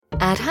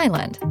At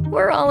Highland,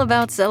 we're all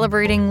about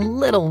celebrating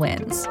little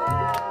wins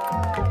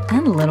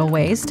and little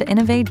ways to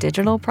innovate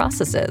digital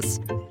processes.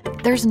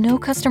 There's no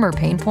customer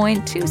pain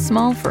point too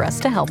small for us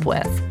to help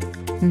with.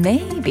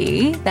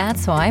 Maybe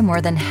that's why more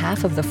than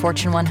half of the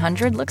Fortune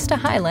 100 looks to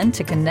Highland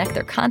to connect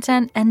their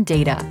content and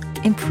data,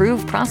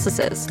 improve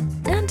processes,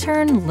 and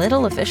turn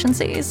little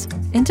efficiencies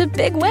into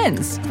big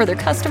wins for their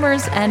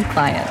customers and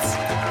clients.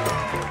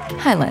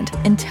 Highland,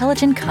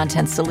 intelligent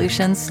content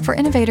solutions for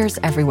innovators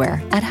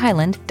everywhere at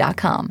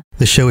highland.com.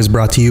 The show is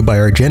brought to you by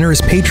our generous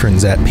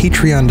patrons at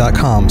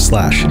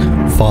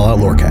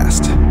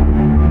patreon.com/FalloutLorecast.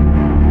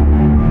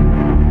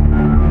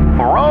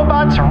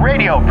 Robots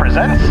Radio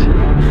presents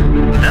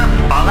the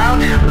Fallout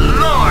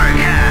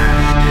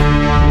Lorecast.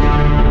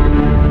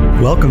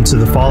 Welcome to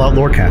the Fallout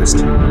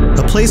Lorecast,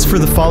 a place for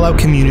the Fallout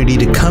community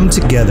to come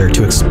together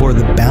to explore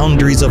the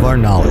boundaries of our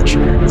knowledge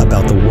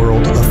about the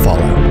world of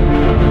Fallout.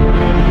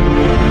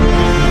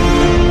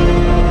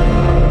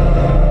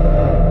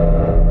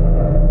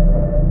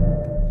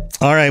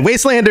 All right,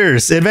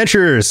 Wastelanders,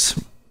 adventurers,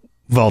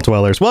 Vault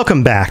Dwellers,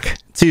 welcome back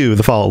to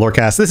the Fallout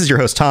Lorecast. This is your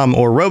host, Tom,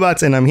 or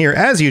Robots, and I'm here,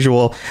 as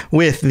usual,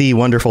 with the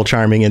wonderful,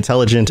 charming,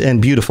 intelligent,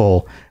 and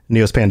beautiful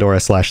Neos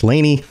Pandora /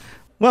 Lainey.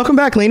 Welcome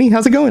back, Lainey.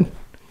 How's it going?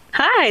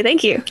 Hi,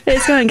 thank you.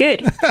 It's going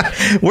good.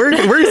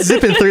 We're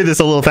zipping through this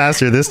a little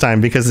faster this time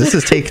because this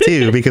is take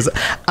 2, because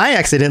I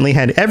accidentally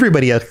had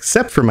everybody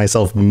except for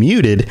myself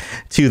muted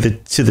to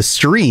the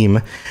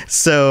stream.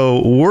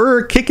 So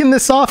we're kicking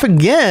this off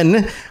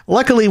again.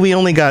 Luckily, we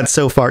only got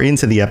so far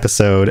into the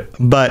episode,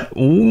 but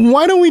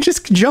why don't we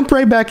just jump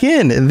right back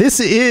in? This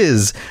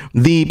is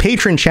the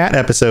patron chat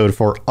episode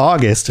for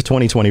August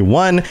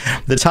 2021.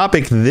 The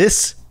topic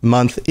this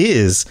month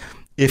is: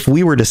 if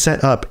we were to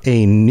set up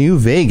a New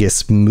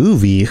Vegas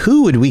movie,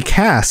 who would we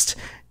cast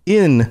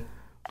in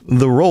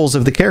the roles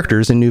of the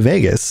characters in New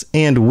Vegas?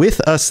 And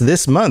with us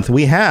this month,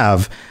 we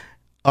have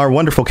our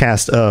wonderful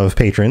cast of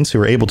patrons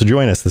who are able to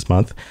join us this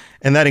month.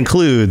 And that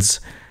includes,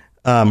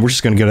 we're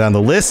just going to go down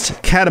the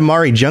list.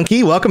 Katamari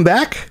Junkie, welcome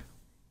back.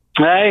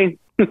 Hey.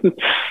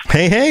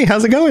 Hey,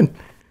 how's it going?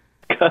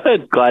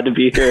 Good. Glad to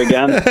be here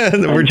again.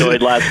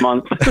 Enjoyed last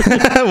month.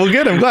 Well,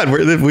 good. I'm glad.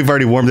 We've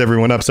already warmed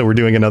everyone up, so we're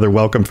doing another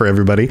welcome for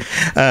everybody.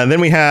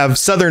 Then we have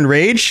Southern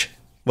Rage.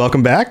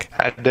 Welcome back.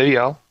 How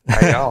y'all?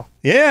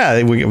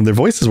 Yeah, their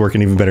voice is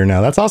working even better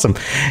now. That's awesome.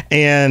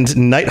 And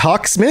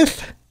Nighthawk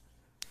Smith.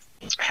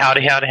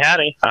 Howdy.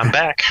 I'm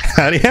back.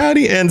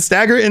 Howdy. And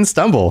Stagger and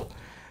Stumble.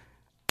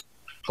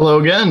 Hello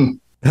again.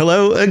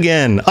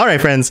 All right,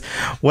 friends.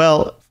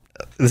 Well,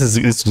 this is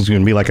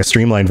going to be like a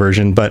streamlined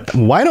version, but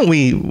why don't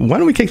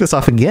we kick this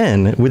off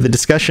again with the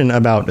discussion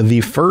about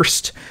the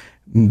first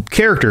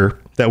character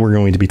that we're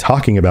going to be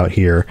talking about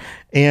here,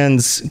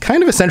 and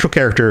kind of a central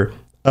character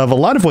of a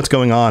lot of what's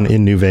going on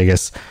in New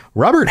Vegas,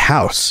 Robert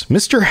House,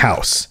 Mr.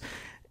 House.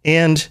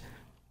 And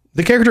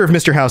the character of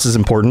Mr. House is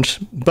important,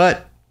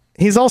 but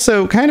he's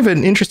also kind of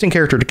an interesting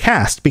character to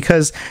cast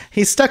because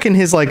he's stuck in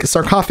his like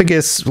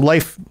sarcophagus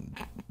life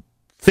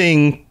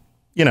thing,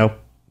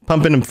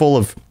 pumping him full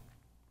of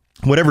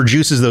whatever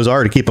juices those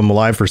are to keep him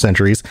alive for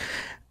centuries.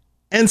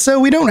 And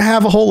so we don't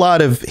have a whole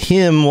lot of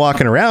him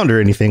walking around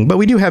or anything, but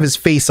we do have his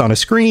face on a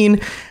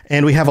screen,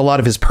 and we have a lot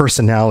of his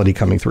personality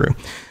coming through.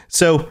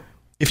 So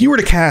if you were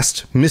to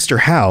cast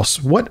Mr.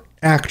 House, what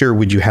actor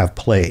would you have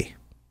play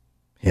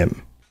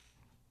him?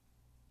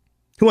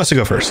 Who wants to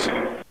go first?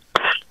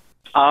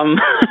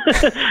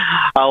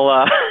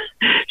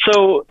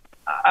 So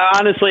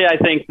honestly, I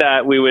think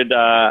that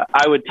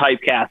I would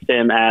typecast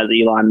him as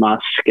Elon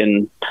Musk,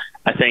 and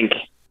I think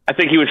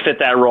he would fit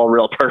that role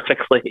real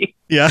perfectly.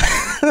 Yeah.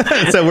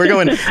 So we're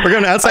going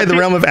outside the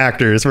realm of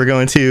actors. We're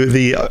going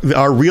to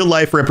our real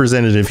life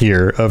representative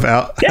here of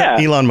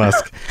Elon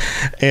Musk.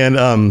 And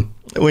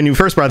when you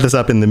first brought this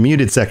up in the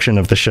muted section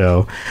of the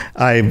show,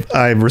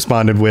 I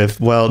responded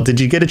with, well, did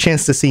you get a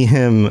chance to see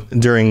him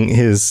during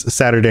his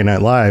Saturday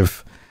Night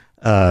Live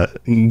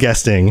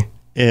guesting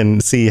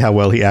and see how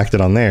well he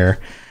acted on there?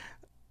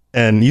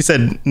 And you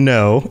said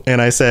no.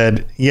 And I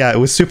said, yeah, it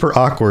was super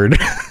awkward.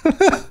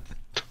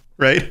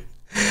 Right.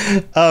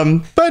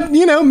 But,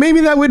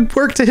 maybe that would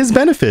work to his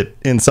benefit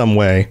in some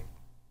way.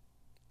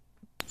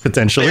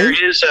 Potentially.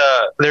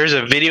 There's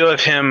a video of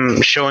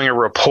him showing a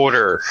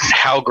reporter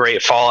how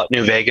great Fallout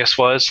New Vegas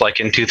was, like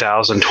in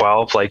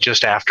 2012, like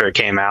just after it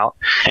came out.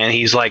 And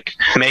he's like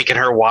making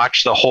her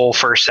watch the whole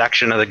first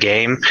section of the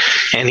game.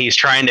 And he's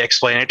trying to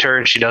explain it to her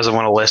and she doesn't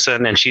want to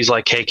listen. And she's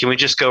like, hey, can we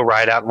just go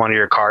ride out in one of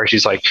your cars?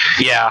 She's like,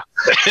 yeah.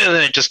 And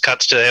then it just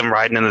cuts to him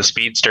riding in the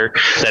speedster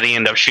that he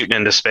ended up shooting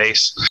into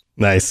space.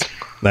 Nice.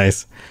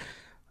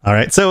 All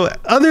right. So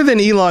other than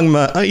Elon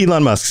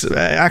Musk's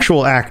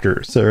actual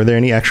actors, are there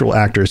any actual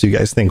actors you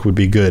guys think would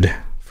be good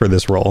for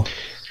this role?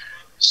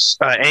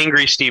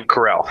 Angry Steve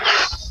Carell.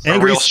 A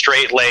real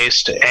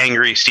straight-laced,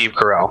 angry Steve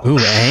Carell. Ooh,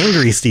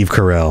 angry Steve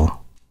Carell.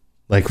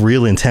 Like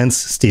real intense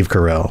Steve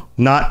Carell.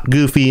 Not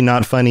goofy,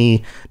 not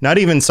funny, not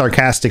even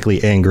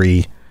sarcastically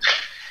angry.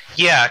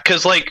 Yeah,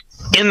 because like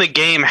in the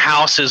game,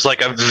 House is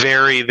like a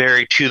very,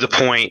 very to the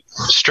point,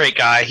 straight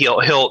guy.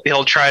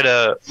 He'll try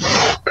to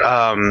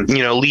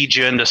lead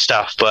you into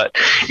stuff, but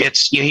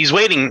it's he's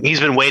waiting. He's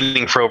been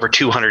waiting for over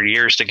 200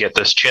 years to get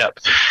this chip,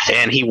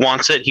 and he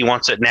wants it. He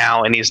wants it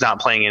now, and he's not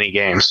playing any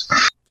games.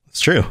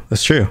 That's true.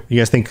 That's true. You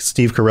guys think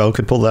Steve Carell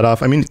could pull that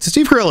off? I mean,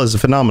 Steve Carell is a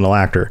phenomenal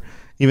actor,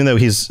 even though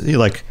he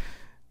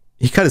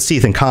cut his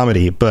teeth in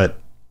comedy, but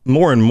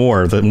more and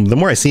more, the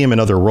more I see him in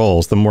other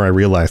roles, the more I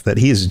realize that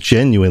he is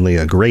genuinely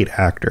a great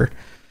actor.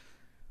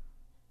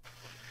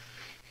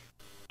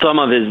 Some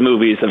of his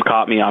movies have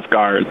caught me off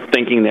guard,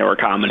 thinking they were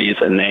comedies,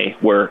 and they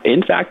were,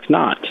 in fact,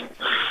 not.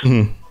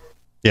 Mm-hmm.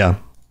 Yeah.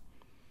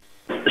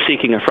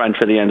 Seeking a Friend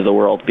for the End of the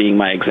World being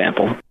my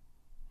example.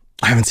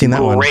 I haven't seen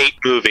that one. Great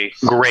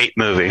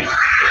movie.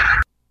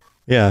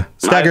 Yeah.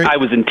 Stagger. I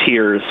was in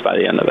tears by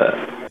the end of it.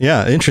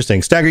 Yeah,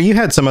 interesting. Stagger, you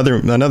had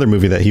another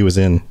movie that he was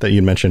in that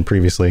you mentioned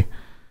previously.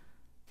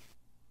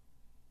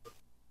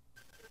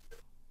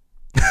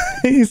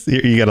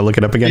 You got to look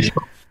it up again.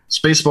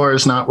 Spacebar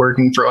is not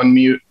working for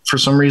unmute for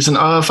some reason.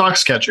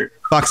 Foxcatcher.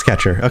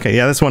 Foxcatcher. Okay,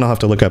 yeah, that's one I'll have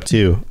to look up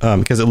too,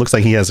 because it looks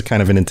like he has a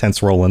kind of an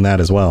intense role in that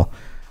as well.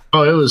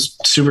 Oh, it was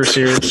super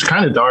serious,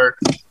 kind of dark.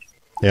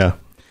 Yeah.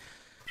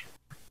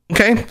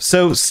 Okay,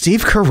 so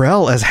Steve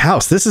Carell as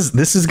House. This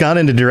has gone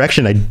into a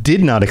direction I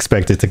did not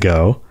expect it to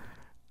go.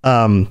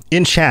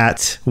 In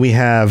chat, we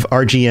have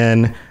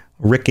RGN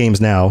Rick Games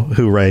Now,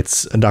 who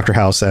writes Dr.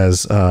 House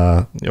as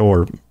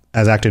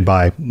acted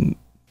by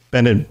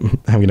I'm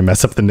going to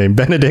mess up the name,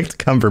 Benedict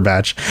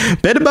Cumberbatch.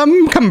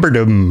 Bedabum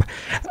Cumberdum.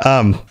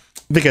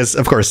 Because,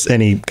 of course,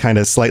 any kind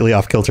of slightly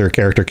off-kilter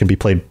character can be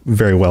played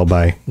very well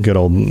by good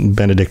old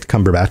Benedict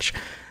Cumberbatch.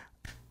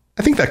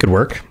 I think that could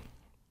work.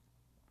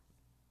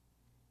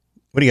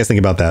 What do you guys think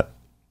about that?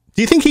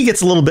 Do you think he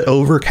gets a little bit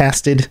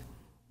overcasted?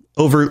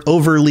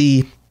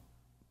 Overly...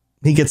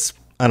 He gets,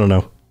 I don't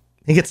know.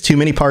 He gets too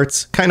many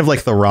parts, kind of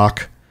like The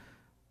Rock.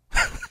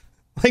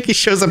 Like he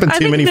shows up in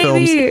too many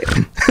films.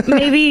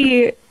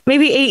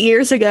 Maybe 8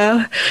 years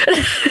ago.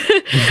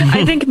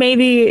 I think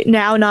maybe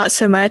now not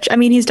so much. I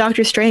mean, he's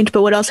Doctor Strange,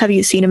 but what else have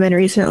you seen him in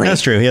recently?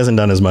 That's true. He hasn't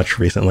done as much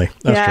recently.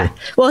 That's true.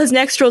 Well, his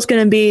next role is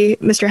going to be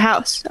Mr.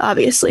 House,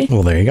 obviously.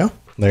 Well, there you go.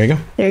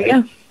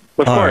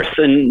 Of course.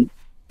 And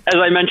as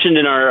I mentioned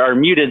in our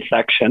muted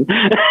section,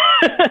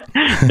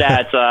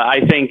 that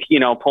I think,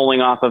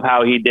 pulling off of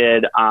how he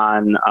did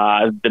on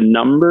the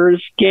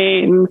Numbers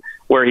game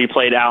where he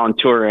played Alan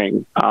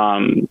Turing,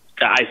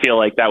 I feel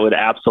like that would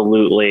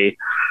absolutely,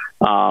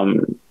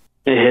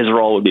 his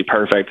role would be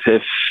perfect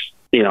if,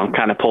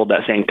 kind of pulled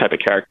that same type of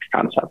character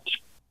concept.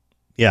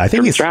 Yeah, I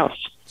think he's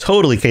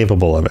totally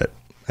capable of it.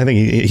 I think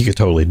he could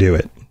totally do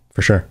it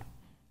for sure.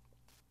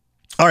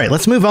 All right,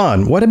 let's move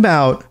on. What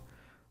about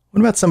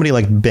somebody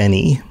like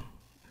Benny?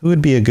 Who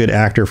would be a good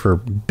actor for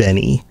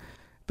Benny?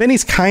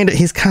 Benny's kind of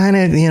got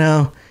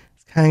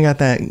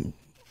that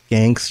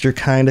gangster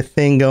kind of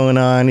thing going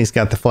on. He's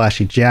got the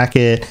flashy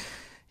jacket.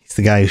 He's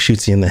the guy who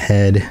shoots you in the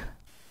head.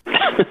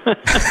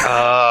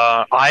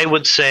 I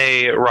would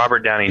say Robert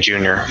Downey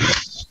Jr.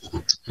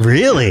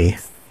 Really?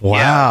 Wow.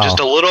 Yeah,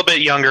 just a little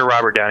bit younger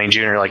Robert Downey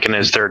Jr., like in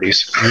his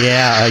 30s.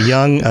 Yeah,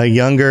 a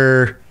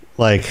younger,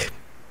 like,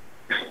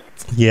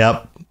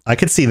 yep, I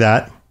could see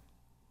that.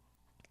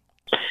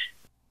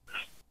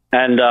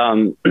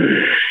 And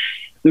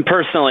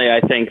personally, I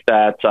think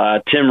that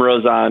Tim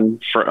Rozon,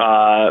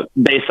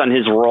 based on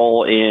his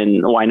role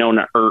in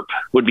Wynonna Earp,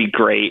 would be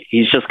great.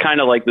 He's just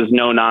kind of like this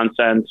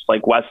no-nonsense,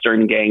 like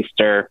Western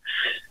gangster.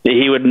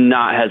 He would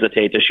not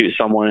hesitate to shoot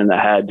someone in the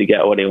head to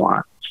get what he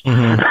wants.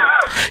 Mm-hmm.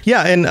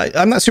 Yeah, and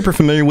I'm not super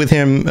familiar with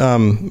him,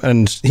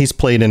 and he's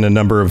played in a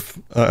number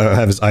of. I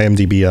have his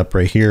IMDb up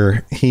right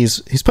here. He's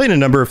played in a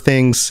number of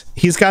things.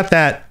 He's got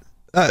that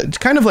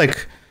kind of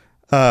like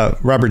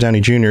Robert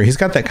Downey Jr. He's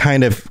got that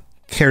kind of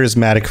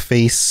charismatic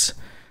face,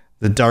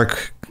 the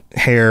dark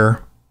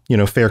hair,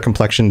 fair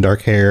complexion,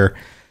 dark hair.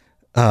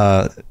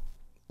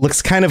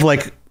 Looks kind of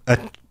like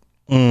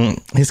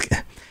he's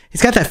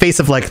got that face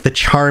of like the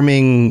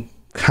charming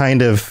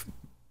kind of,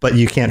 but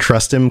you can't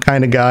trust him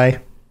kind of guy.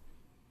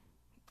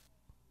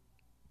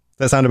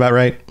 Does that sound about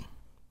right?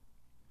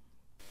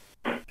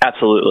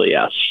 Absolutely,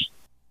 yes.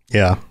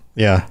 Yeah.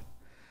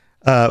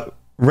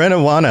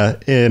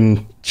 Renawana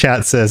in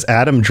chat says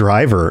Adam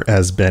Driver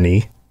as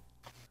Benny.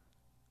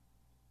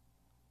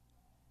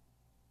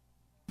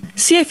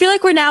 See, I feel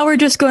like we're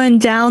just going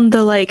down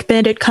the like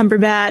Benedict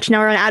Cumberbatch. Now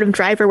we're on Adam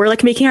Driver. We're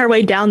like making our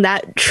way down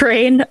that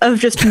train of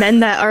just men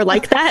that are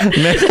like that.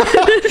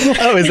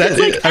 Oh, is that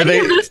like, are they?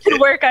 This could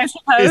work, I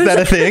suppose. Is that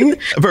a thing?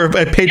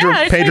 Pedro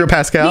like,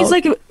 Pascal. He's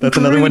like that's broody,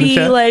 another one in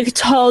chat. Like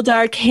tall,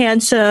 dark,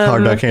 handsome.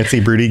 Tall, dark,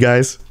 handsy, broody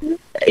guys.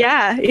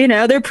 Yeah,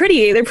 they're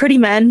pretty. They're pretty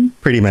men.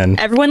 Pretty men.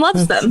 Everyone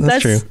loves them.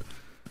 That's true.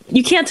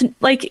 You can't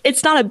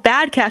it's not a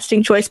bad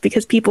casting choice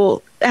because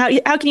people.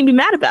 How can you be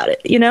mad about it?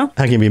 How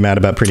can you be mad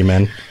about pretty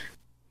men?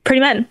 Pretty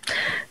men.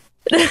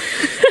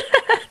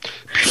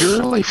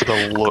 Purely for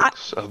the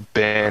looks of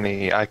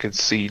Benny, I could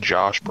see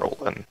Josh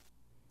Brolin.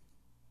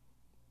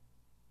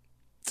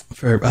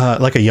 For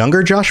like a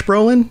younger Josh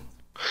Brolin?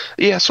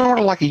 Yeah, sort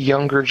of like a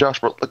younger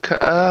Josh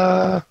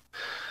Brolin.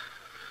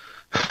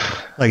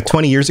 Like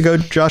 20 years ago,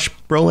 Josh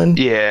Brolin?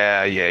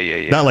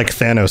 Yeah. Not like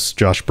Thanos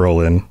Josh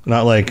Brolin.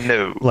 Not like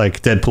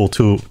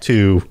Deadpool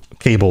 2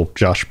 Cable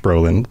Josh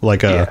Brolin.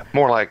 Like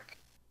more like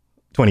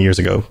 20 years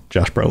ago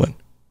Josh Brolin.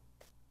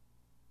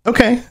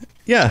 Okay.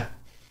 Yeah.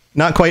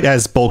 Not quite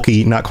as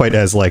bulky, not quite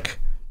as like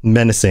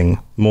menacing,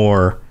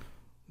 more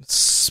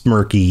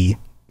smirky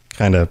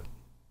kind of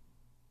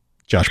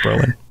Josh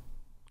Brolin.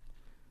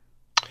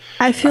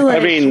 I feel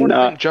like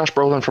Josh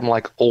Brolin from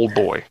like Old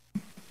Boy.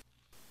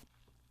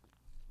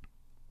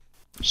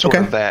 Sort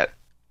of that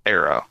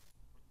era.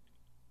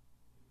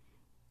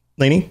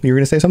 Lainey, you were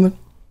going to say something?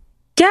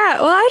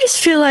 Yeah, well, I just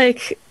feel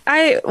like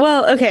I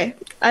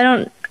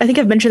think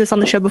I've mentioned this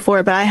on the show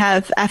before, but I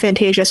have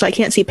aphantasia, so I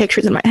can't see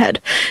pictures in my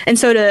head. And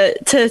so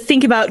to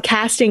think about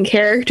casting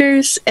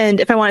characters, and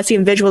if I want to see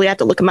them visually, I have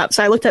to look them up.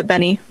 So I looked at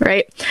Benny,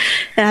 right?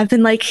 And I've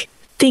been like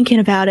thinking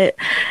about it.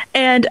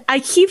 And I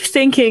keep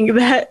thinking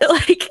that,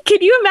 like,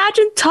 can you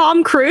imagine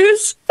Tom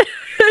Cruise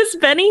as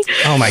Benny?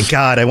 Oh my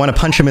God, I want to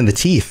punch him in the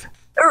teeth.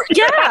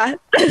 Yeah.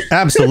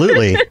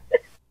 Absolutely.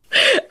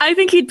 I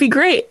think he'd be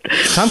great.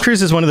 Tom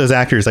Cruise is one of those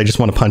actors I just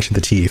want to punch in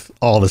the teeth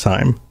all the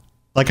time.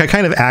 Like, I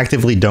kind of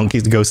actively don't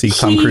go see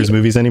Tom Cruise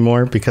movies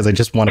anymore because I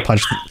just want to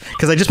punch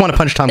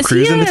Tom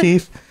Cruise in the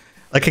teeth.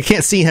 Like, I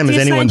can't see him as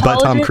anyone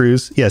but Tom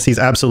Cruise. Yes, he's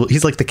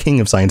like the king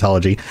of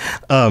Scientology.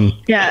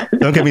 Yeah.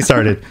 Don't get me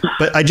started.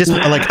 But I just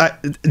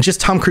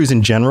just Tom Cruise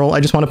in general, I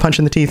just want to punch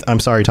in the teeth.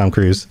 I'm sorry, Tom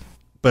Cruise,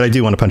 but I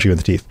do want to punch you in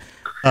the teeth.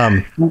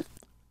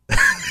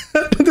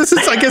 This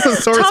is, I guess, a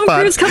sore Tom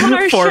spot Cruise, come on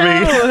our for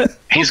show. me.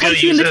 He's going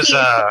to use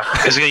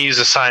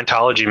his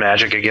Scientology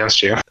magic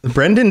against you.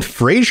 Brendan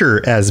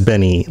Fraser as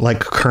Benny,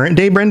 like current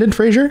day Brendan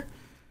Fraser?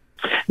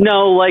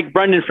 No, like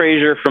Brendan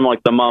Fraser from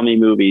like the Mummy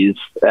movies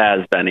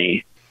as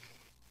Benny.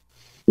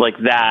 Like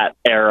that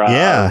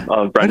era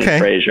of Brendan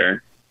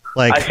Fraser.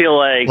 Like, I feel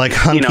like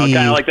hunky, kind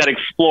of like that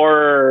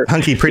explorer,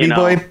 hunky pretty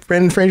boy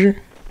Brendan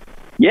Fraser.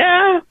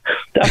 Yeah,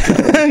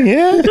 definitely.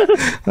 Yeah,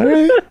 all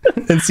right.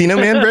 Encino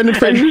Man Brendan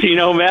Fraser.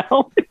 Encino Man,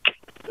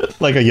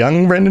 like a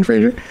young Brendan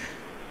Fraser.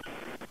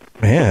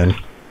 Man,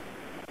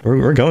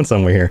 we're going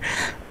somewhere here.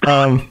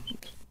 All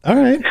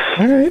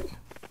right.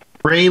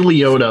 Ray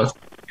Liotta.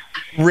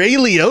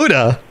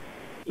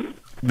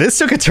 This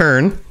took a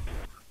turn.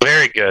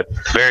 Very good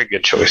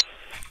choice.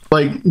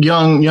 Like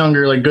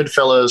younger, like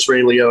Goodfellas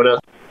Ray Liotta.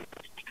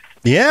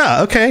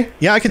 Yeah. Okay.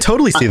 Yeah, I could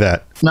totally see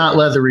that. Not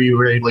leathery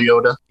Ray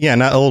Liotta. Yeah,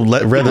 not old.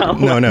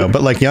 No,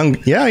 but like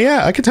young.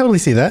 Yeah. I could totally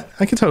see that.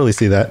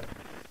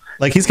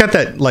 Like he's got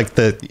that like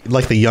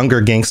the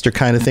younger gangster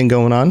kind of thing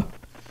going on.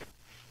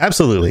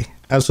 Absolutely.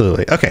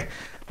 Okay,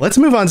 let's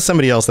move on to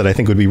somebody else that I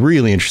think would be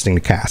really interesting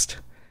to cast.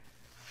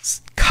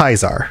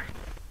 Kaiser.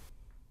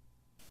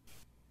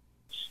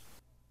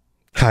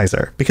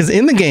 Because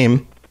in the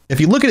game, if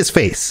you look at his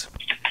face,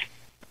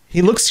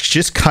 he looks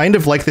just kind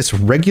of like this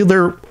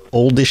regular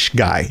oldish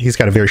guy. He's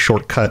got a very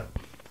short cut,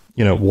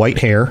 white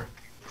hair,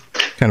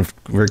 kind of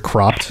very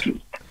cropped,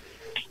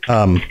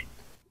 kind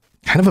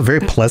of a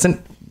very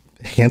pleasant,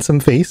 handsome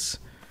face.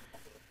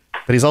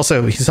 But he's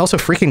also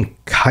freaking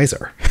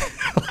Kaiser.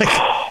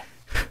 Like,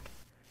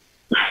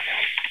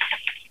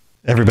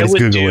 everybody's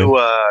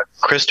Googling.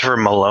 Christopher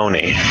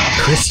Maloney.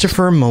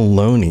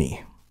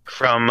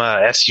 From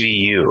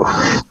SVU.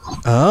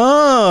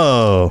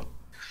 Oh,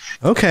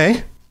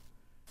 okay,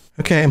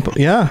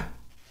 yeah.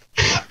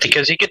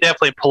 Because he could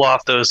definitely pull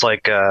off those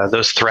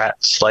those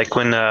threats, like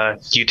when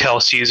you tell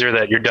Caesar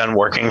that you're done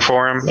working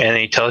for him, and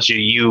he tells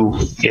you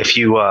if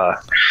you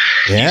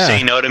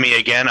say no to me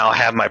again, I'll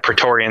have my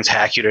Praetorians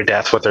hack you to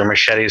death with their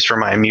machetes for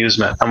my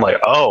amusement. I'm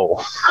like,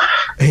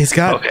 he's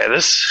got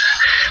this.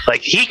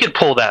 Like he could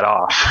pull that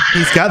off.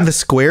 He's got the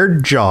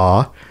squared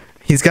jaw.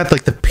 He's got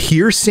like the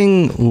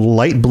piercing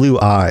light blue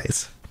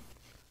eyes.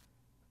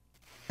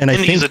 And I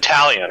think he's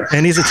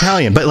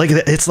Italian. But like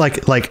it's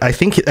like I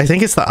think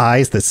it's the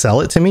eyes that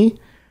sell it to me.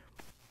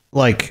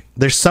 Like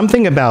there's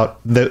something about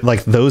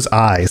those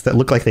eyes that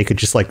look like they could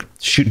just like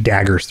shoot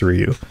daggers through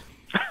you.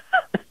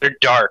 They're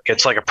dark.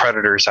 It's like a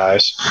predator's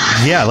eyes.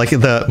 Yeah, like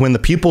when the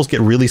pupils get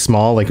really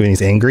small, like when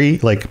he's angry,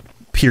 like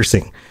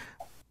piercing.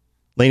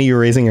 Lainey, you were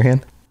raising your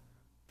hand?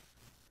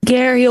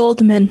 Gary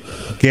Oldman.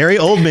 Gary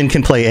Oldman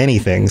can play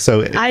anything.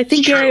 So I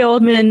think Gary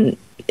Oldman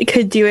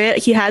could do it.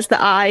 He has the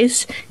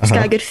eyes. He's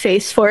got a good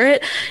face for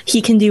it.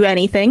 He can do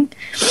anything.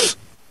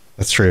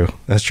 That's true.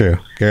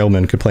 Gary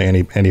Oldman could play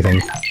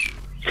anything.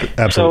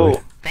 Absolutely.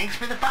 So, thanks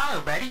for the follow,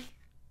 buddy.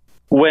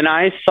 When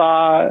I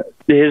saw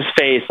his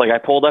face, like I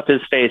pulled up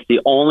his face, the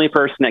only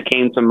person that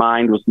came to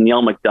mind was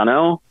Neil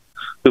McDonough,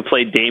 who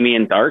played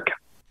Damien Dark.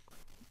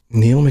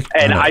 Neil McDonough.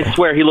 And I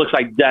swear he looks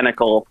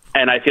identical,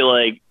 and I feel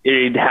like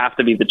it'd have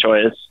to be the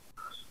choice.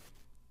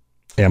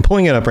 Yeah, I'm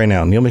pulling it up right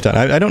now. Neil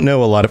McDonough. I don't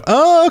know a lot of...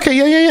 Oh, okay.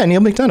 Yeah.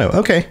 Neil McDonough.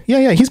 Okay.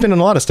 Yeah. He's been in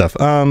a lot of stuff.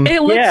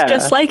 It looks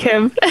just like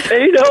him.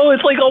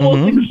 It's like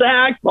almost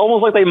exact.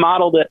 Almost like they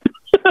modeled it.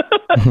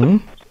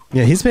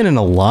 Yeah, he's been in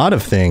a lot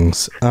of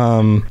things.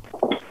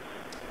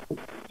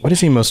 What is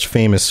he most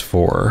famous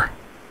for?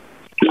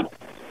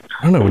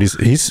 I don't know what he's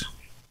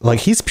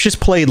just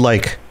played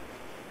like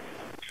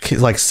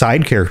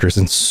side characters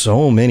in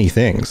so many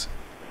things.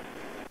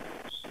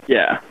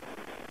 Yeah.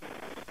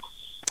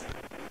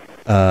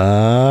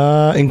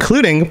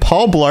 Including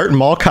Paul Blart in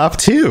Mall Cop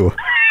 2.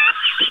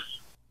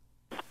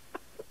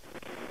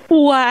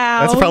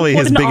 Wow. That's probably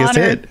his biggest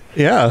hit.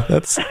 Yeah,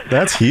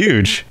 that's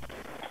huge.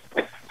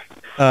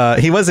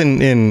 He was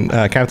in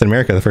Captain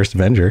America, the First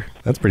Avenger.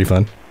 That's pretty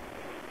fun.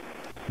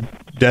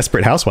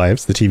 Desperate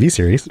Housewives, the TV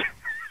series.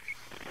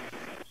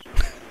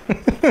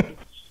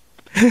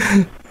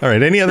 All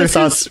right, any other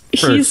thoughts?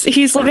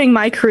 He's living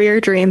my career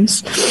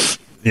dreams.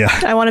 Yeah.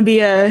 I want to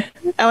be a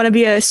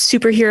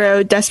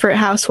superhero desperate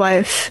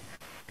housewife.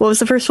 What was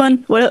the first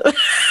one? What?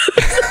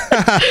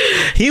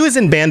 He was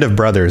in Band of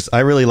Brothers.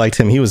 I really liked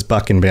him. He was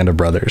Buck in Band of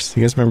Brothers.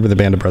 You guys remember the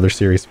Band of Brothers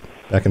series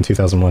back in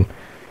 2001?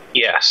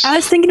 Yes. I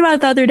was thinking about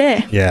it the other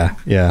day. Yeah.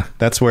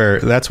 That's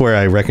where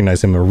I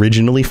recognized him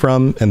originally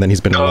from, and then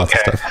he's been in lots of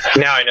stuff.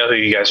 Now I know who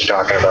you guys are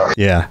talking about.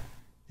 Yeah.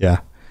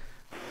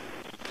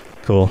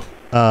 Cool.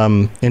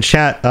 In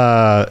chat,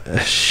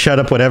 Shut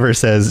Up Whatever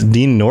says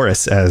Dean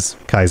Norris as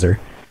Kaiser.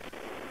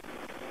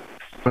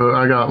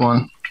 I got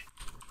one.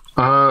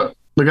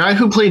 The guy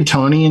who played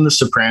Tony in The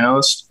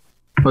Sopranos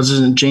was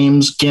it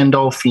James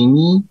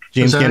Gandolfini?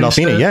 James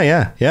Gandolfini.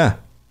 Yeah.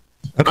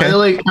 Okay. I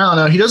don't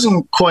know. He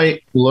doesn't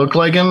quite look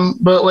like him,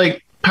 but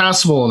like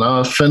passable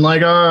enough. And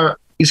like,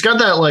 he's got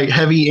that like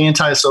heavy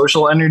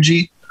antisocial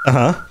energy.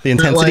 The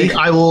intensity. Like,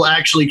 I will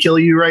actually kill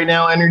you right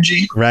now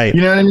energy. Right. You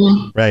know what I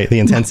mean? Right. The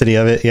intensity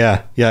of it.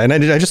 Yeah. And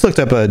I just looked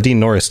up Dean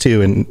Norris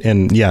too,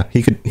 and yeah,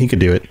 he could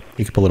do it.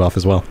 He could pull it off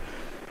as well.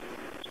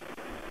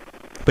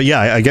 But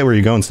yeah, I get where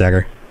you're going,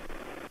 Stagger.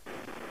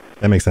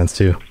 That makes sense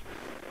too.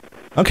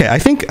 Okay, I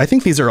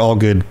think these are all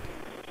good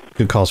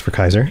calls for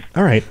Kaiser.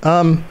 All right.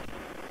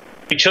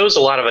 We chose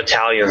a lot of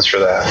Italians for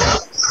that.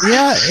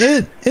 Yeah,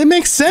 it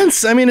makes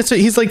sense. I mean,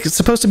 he's like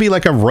supposed to be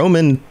like a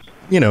Roman.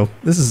 You know,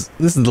 this is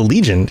the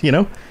Legion. You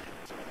know,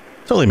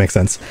 totally makes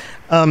sense.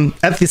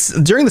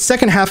 During the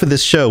second half of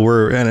this show,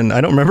 and I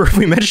don't remember if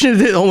we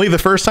mentioned it only the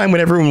first time when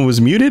everyone was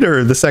muted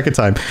or the second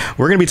time,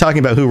 we're going to be talking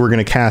about who we're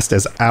going to cast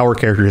as our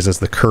characters as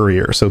the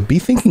courier. So be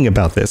thinking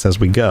about this as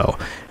we go.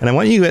 And I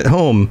want you at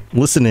home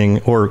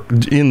listening or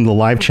in the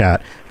live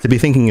chat to be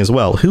thinking as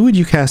well. Who would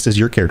you cast as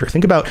your character?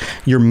 Think about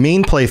your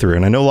main playthrough.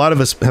 And I know a lot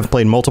of us have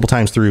played multiple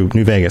times through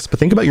New Vegas,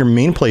 but think about your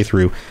main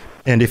playthrough.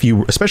 And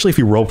especially if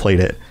you role played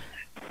it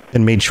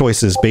and made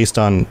choices based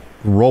on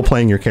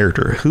role-playing your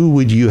character, who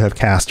would you have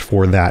cast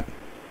for that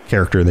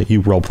character that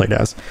you role-played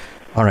as?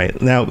 All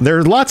right, now there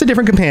are lots of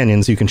different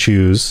companions you can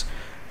choose,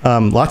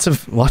 lots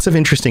of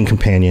interesting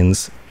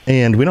companions,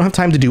 and we don't have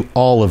time to do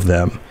all of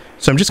them.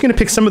 So I'm just going to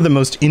pick some of the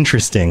most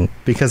interesting,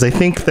 because I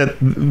think that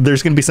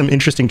there's going to be some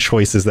interesting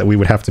choices that we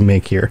would have to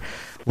make here.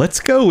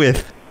 Let's go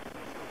with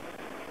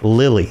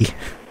Lily.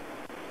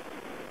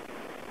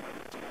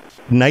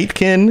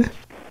 Nightkin,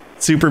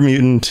 super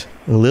mutant,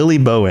 Lily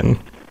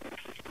Bowen.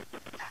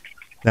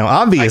 Now,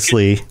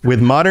 obviously,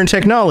 with modern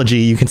technology,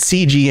 you can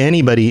CG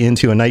anybody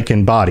into a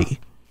Nightkin body,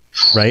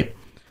 right?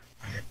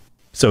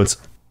 So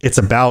it's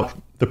about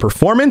the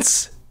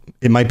performance.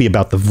 It might be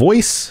about the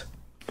voice.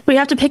 We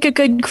have to pick a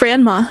good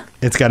grandma.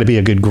 It's got to be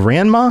a good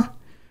grandma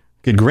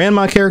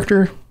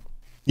character.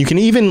 You can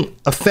even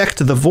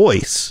affect the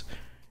voice.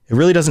 It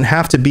really doesn't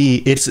have to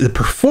be. It's the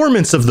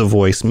performance of the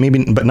voice,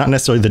 maybe, but not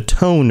necessarily the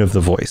tone of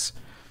the voice.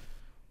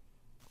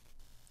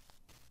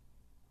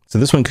 So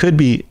this one could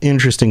be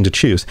interesting to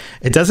choose.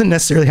 It doesn't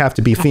necessarily have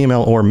to be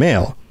female or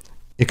male.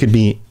 It could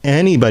be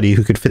anybody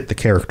who could fit the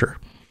character.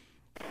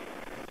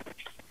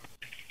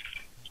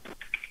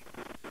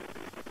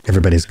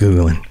 Everybody's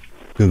Googling.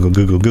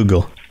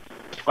 Google.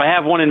 I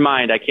have one in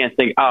mind. I can't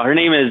think. Oh, her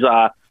name is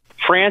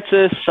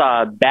Frances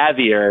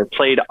Bavier,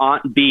 played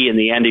Aunt B in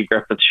the Andy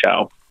Griffith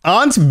Show.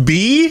 Aunt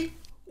B?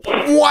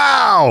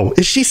 Wow.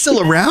 Is she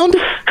still around?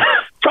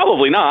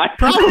 Probably not.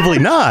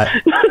 But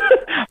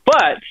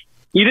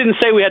you didn't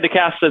say we had to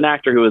cast an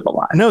actor who was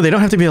alive. No, they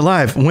don't have to be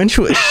alive. When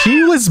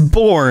she was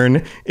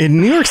born in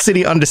New York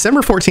City on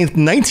December 14th,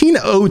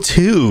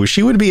 1902.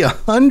 She would be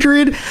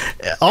 100,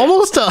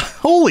 almost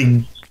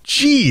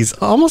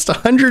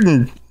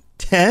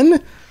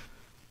 110?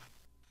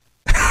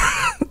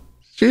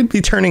 She would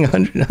be turning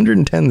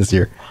 110 this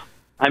year.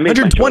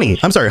 120.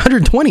 I'm sorry,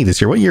 120 this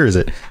year. What year is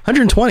it?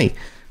 120.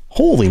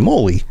 Holy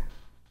moly.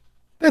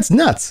 That's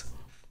nuts.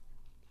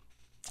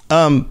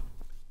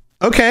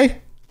 Okay.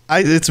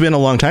 It's been a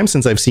long time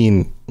since I've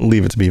seen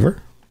Leave It to Beaver,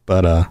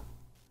 but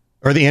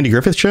or the Andy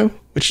Griffith Show.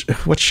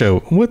 What show?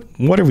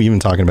 What are we even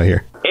talking about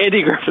here?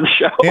 Andy Griffith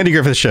Show. Andy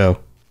Griffith Show.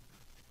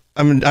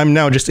 I'm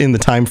now just in the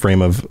time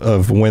frame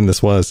of when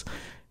this was.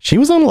 She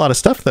was on a lot of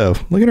stuff though.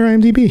 Look at her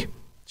IMDb.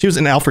 She was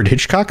in Alfred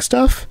Hitchcock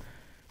stuff,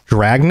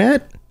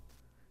 Dragnet,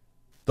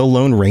 The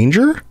Lone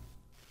Ranger.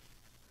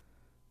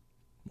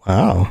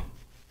 Wow.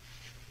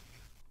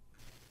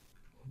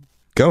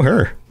 Go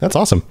her. That's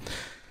awesome.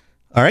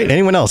 All right.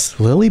 Anyone else?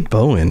 Lily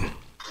Bowen.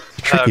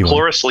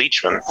 Cloris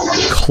Leachman.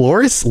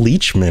 Cloris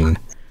Leachman.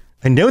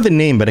 I know the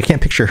name, but I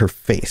can't picture her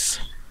face.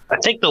 I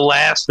think the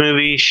last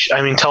movie,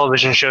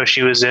 television show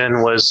she was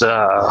in was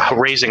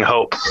Raising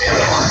Hope.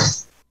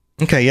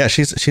 Okay, yeah,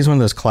 she's one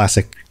of those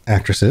classic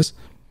actresses.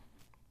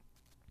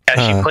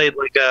 Yeah, she played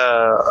like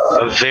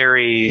a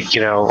very,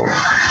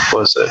 what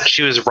was it?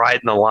 She was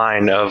riding the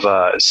line of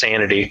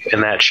sanity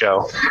in that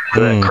show.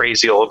 That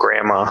crazy old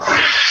grandma.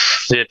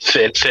 It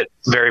fit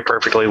very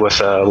perfectly with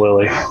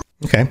Lily.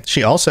 Okay.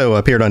 She also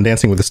appeared on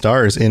Dancing with the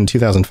Stars in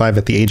 2005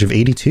 at the age of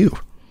 82.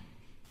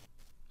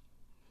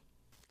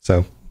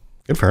 So,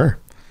 good for her.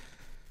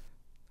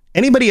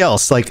 Anybody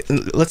else? Like,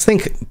 let's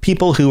think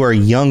people who are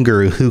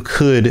younger who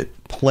could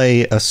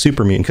play a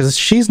super mutant, because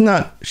she's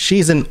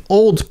an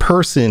old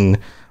person,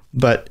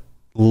 but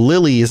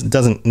Lily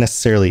doesn't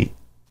necessarily,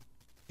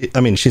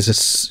 I mean,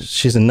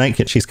 she's a night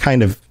kid. She's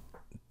kind of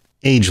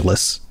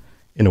ageless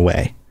in a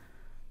way.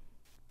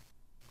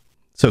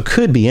 So it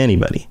could be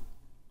anybody.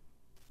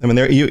 I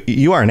mean,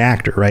 you are an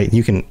actor, right?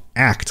 You can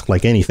act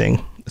like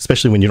anything,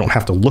 especially when you don't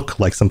have to look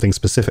like something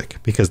specific,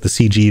 because the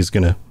CG is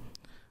going to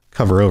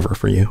cover over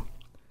for you.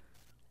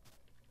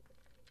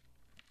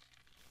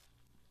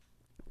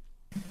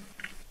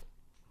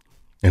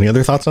 Any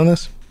other thoughts on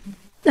this?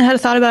 I had a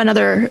thought about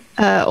another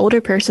older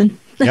person.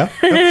 Yeah,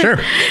 sure.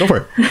 Go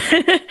for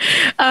it.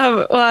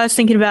 Well, I was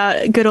thinking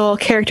about good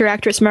old character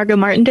actress Margot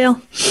Martindale.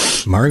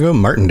 Margot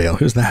Martindale.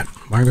 Who's that?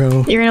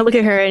 Margot. You're going to look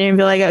at her and you're going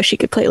to be like, oh, she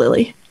could play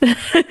Lily.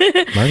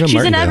 Margot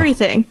She's in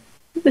everything.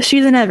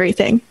 She's in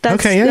everything.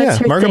 That's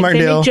her Margot thing.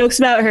 Martindale. They make jokes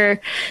about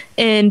her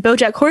in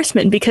BoJack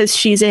Horseman because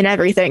she's in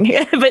everything.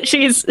 But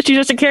she's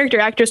just a character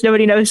actress.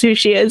 Nobody knows who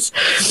she is.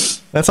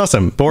 That's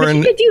awesome.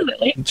 Born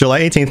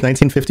July 18th,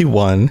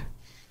 1951.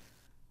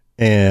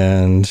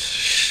 And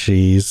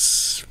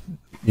she's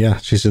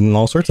in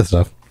all sorts of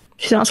stuff.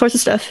 She's in all sorts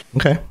of stuff.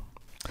 Okay.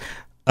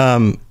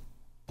 How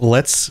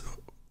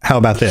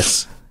about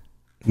this?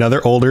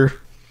 Another older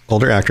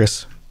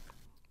actress,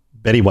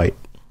 Betty White.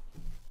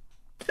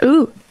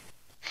 Ooh.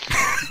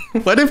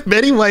 What if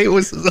Betty White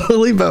was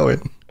Lily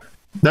Bowen?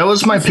 That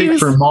was my pick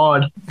for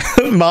Maude.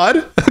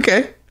 Maude?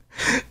 Okay.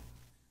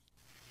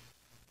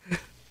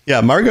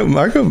 Yeah, Margot,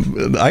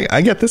 I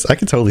get this. I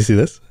can totally see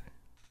this.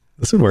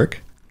 This would work.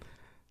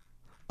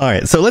 All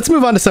right, so let's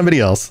move on to somebody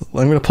else.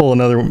 I'm going to pull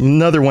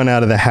another one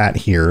out of the hat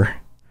here.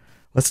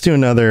 Let's do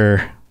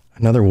another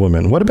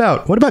woman. What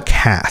about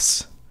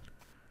Cass?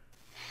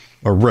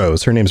 Or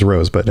Rose. Her name's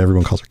Rose, but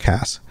everyone calls her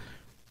Cass.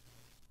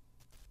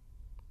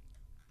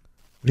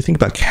 What do you think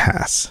about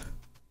Cass?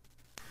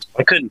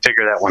 I couldn't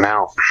figure that one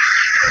out.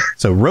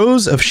 So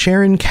Rose of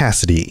Sharon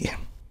Cassidy.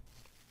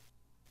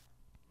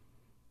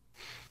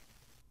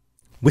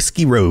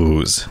 Whiskey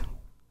Rose.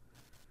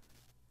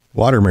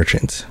 Water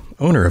merchant.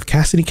 Owner of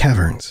Cassidy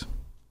Caverns.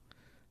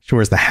 She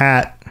wears the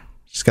hat.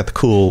 She's got the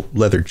cool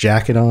leather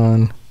jacket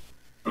on.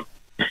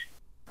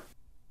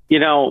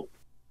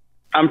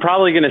 I'm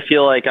probably going to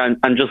feel like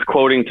I'm just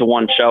quoting to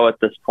one show at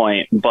this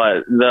point,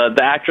 but the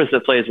actress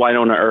that plays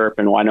Winona Earp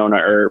in Winona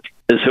Earp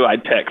is who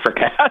I'd pick for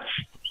Cass.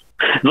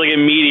 It's like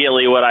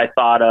immediately what I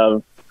thought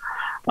of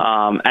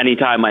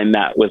anytime I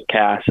met with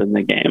Cass in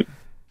the game.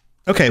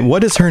 Okay,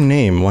 what is her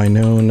name?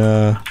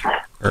 Winona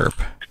Earp.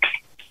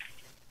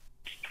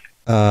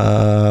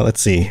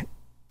 Let's see.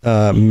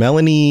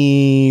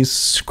 Melanie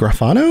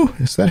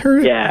Scrofano? Is that her?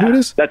 Yeah, who it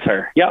is? That's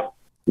her. Yep.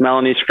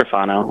 Melanie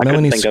Scrofano.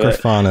 Melanie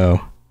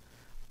Scrofano.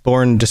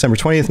 Born December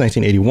 20th,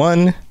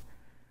 1981.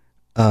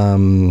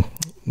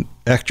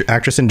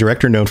 Actress and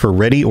director known for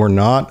Ready or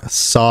Not,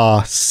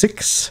 Saw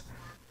 6.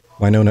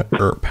 Winona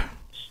Earp.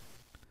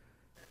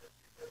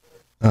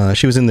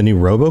 She was in the new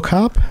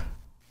RoboCop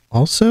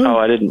also. Oh,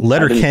 I didn't.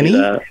 Letterkenny. See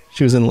that.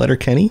 She was in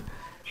Letterkenny,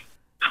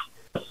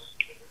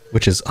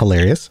 which is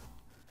hilarious.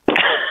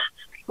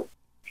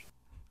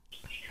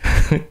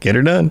 Get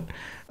her done.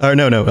 Or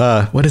no.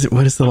 What is it?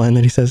 What is the line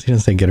that he says? He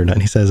doesn't say get her done.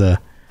 He says,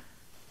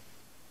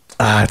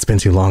 it's been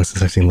too long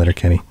since I've seen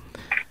Letterkenny.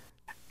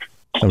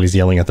 Somebody's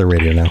yelling at their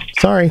radio now.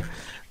 Sorry.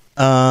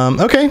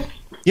 Okay.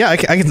 Yeah,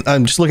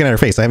 I'm just looking at her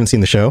face. I haven't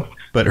seen the show,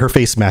 but her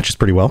face matches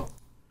pretty well.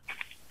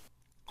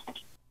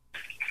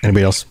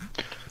 Anybody else?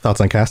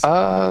 Thoughts on Cass?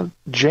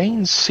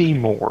 Jane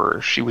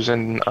Seymour. She was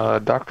in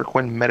Dr.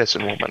 Quinn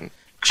Medicine Woman.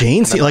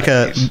 Jane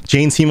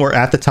Seymour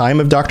at the time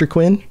of Dr.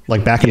 Quinn,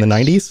 like back in the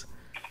 90s?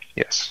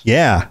 Yes.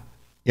 Yeah,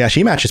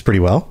 she matches pretty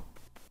well.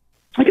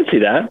 I can see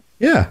that.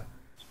 Yeah.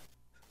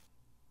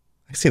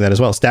 I see that as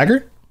well.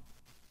 Stagger?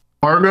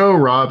 Margot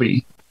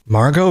Robbie.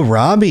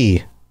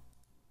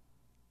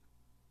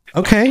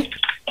 Okay.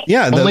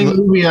 Yeah. Only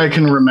movie I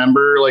can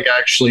remember like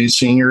actually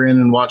seeing her in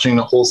and watching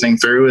the whole thing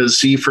through is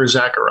Z for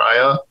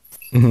Zachariah,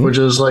 which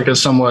is like a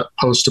somewhat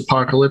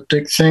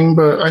post-apocalyptic thing,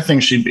 but I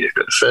think she'd be a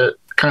good fit.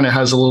 Kind of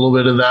has a little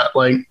bit of that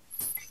like,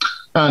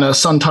 I don't know,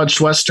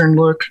 sun-touched Western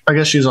look. I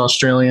guess she's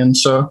Australian,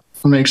 so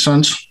it makes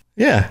sense.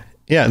 Yeah.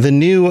 The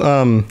new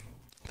one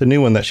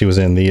that she was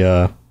in,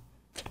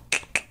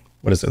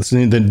 what is it?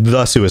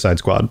 The Suicide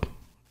Squad.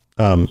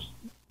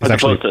 It's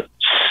actually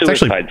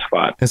Suicide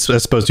Squad. It's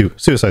as opposed to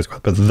Suicide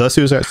Squad, but the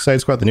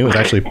Suicide Squad, the new one's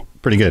actually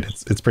pretty good.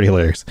 It's pretty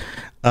hilarious.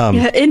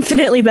 Yeah,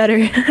 infinitely better.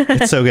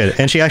 It's so good,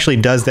 and she actually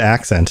does the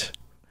accent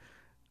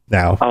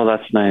now. Oh,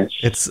 that's nice.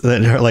 It's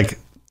like,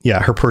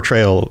 yeah, her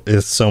portrayal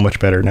is so much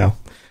better now.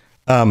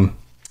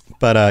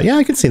 But yeah,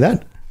 I can see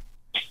that.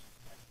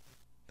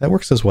 That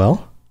works as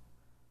well.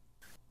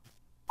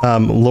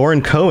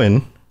 Lauren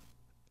Cohen,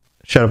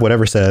 shut up,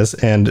 whatever says,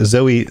 and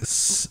Zoe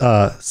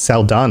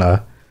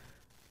Saldana,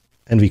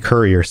 Envy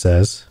Courier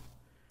says.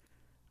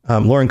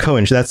 Lauren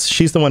Cohen,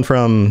 she's the one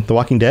from The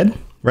Walking Dead,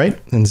 right?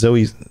 And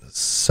Zoe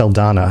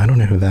Saldana, I don't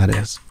know who that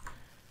is.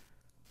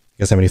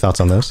 You guys have any thoughts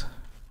on those?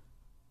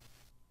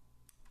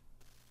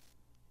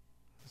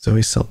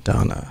 Zoe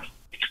Saldana.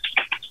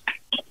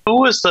 Who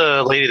was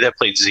the lady that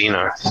played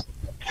Xena?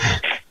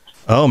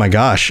 Oh my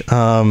gosh.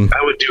 I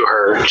would do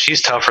her.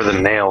 She's tougher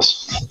than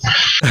nails.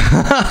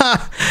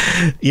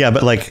 Yeah,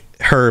 but like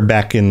her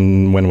back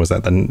in, when was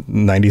that? The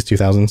 90s,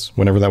 2000s,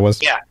 whenever that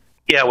was? Yeah.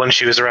 Yeah, when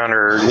she was around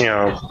her,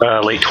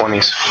 late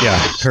 20s. Yeah,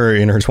 her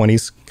in her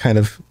 20s, kind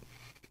of.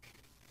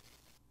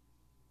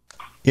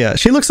 Yeah,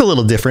 she looks a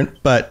little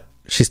different, but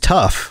she's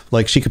tough.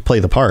 Like, she could play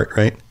the part,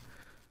 right?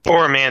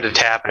 Or Amanda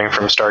Tapping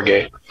from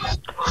Stargate.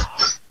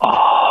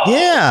 Oh,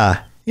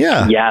 Yeah.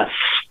 yes.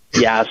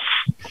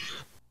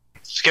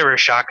 Just give her a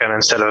shotgun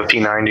instead of a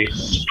P90.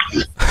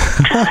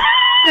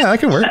 Yeah, that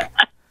can work.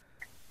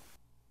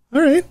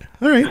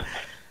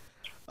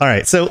 All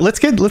right. So let's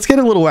get a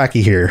little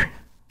wacky here.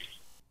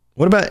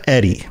 What about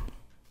Eddie?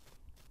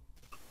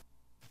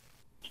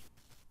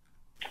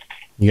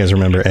 You guys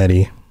remember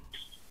Eddie?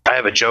 I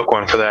have a joke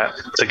one for that.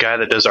 The guy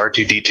that does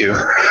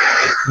R2D2.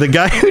 The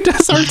guy who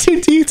does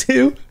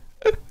R2D2?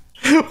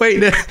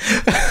 Wait.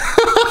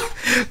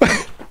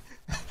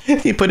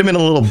 You put him in a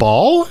little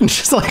ball? And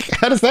just like,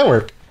 how does that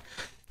work?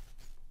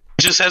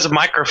 He just has a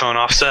microphone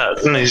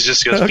offset. And he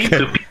just goes beep,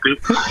 boop, beep,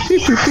 boop.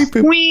 Beep, boop, beep,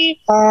 boop. Wee.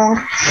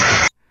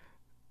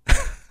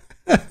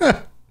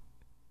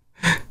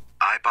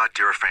 iBot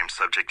Duraframe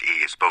Subject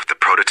E is both the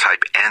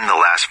prototype and the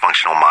last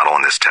functional model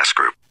in this test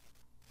group.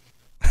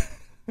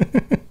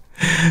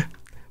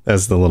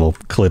 That's the little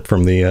clip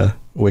from the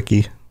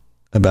wiki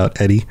about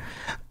Eddie.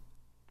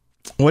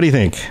 What do you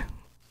think?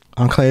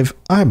 Enclave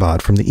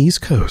iBot from the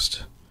East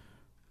Coast.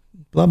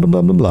 Blah, blah,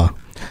 blah, blah, blah.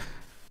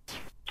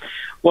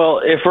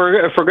 Well, if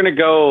we're gonna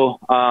go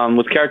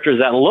with characters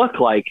that look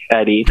like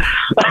Eddie,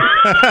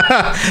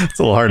 it's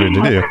a little harder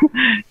to do.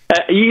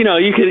 You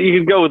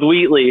could go with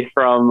Wheatley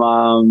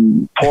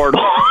from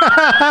Portal.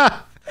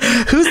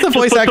 Who's the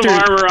voice actor? Put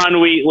some armor on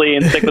Wheatley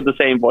and stick with the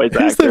same voice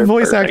actor. Who's the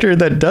voice actor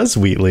that does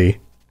Wheatley?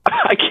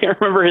 I can't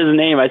remember his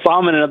name. I saw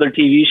him in another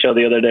TV show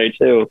the other day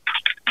too.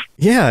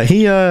 Yeah,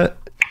 he's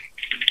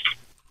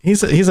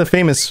a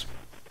famous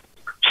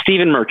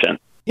Stephen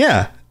Merchant.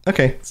 Yeah.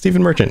 Okay,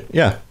 Stephen Merchant.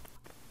 Yeah.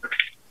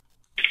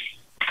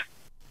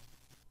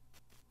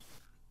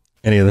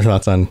 Any other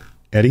thoughts on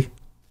Eddie?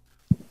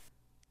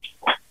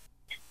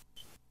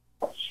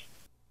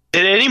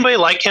 Did anybody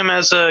like him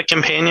as a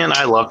companion?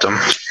 I loved him.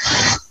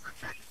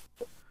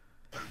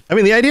 I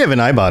mean, the idea of an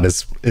iBot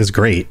is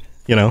great,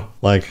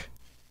 like.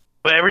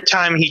 But every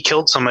time he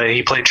killed somebody,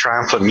 he played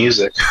triumphant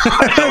music.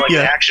 I felt like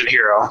an action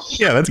hero.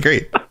 Yeah, that's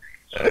great.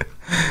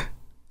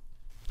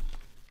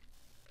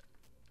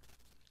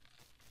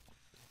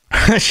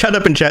 Shut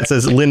up in chat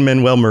says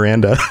Lin-Manuel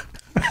Miranda.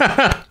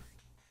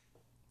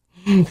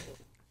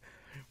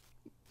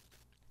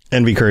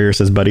 Envy Courier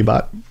says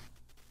BuddyBot.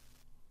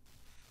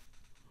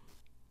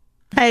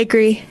 I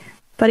agree.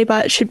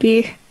 BuddyBot should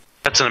be.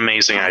 That's an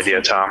amazing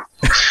idea, Tom.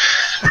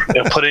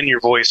 Put in your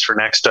voice for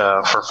next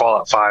for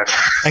Fallout 5.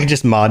 I could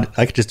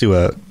just do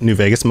a New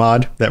Vegas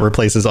mod that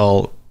replaces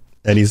all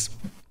Eddie's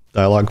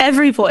dialogue.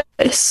 Every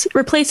voice.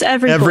 Replace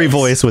every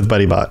voice with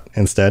BuddyBot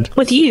instead.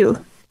 With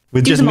you.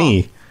 With just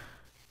me.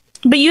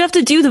 But you have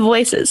to do the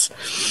voices.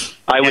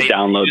 I would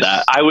download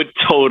that. I would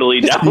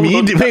totally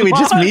download that. Wait,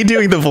 just me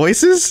doing the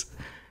voices?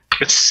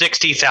 It's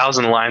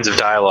 60,000 lines of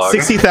dialogue.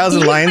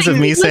 60,000 lines of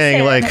me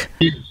saying, like...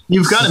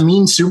 You've got a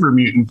mean super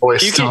mutant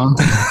voice, Tom.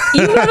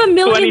 You have a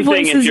million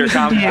voices. Your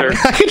computer.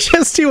 I could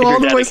just do all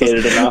the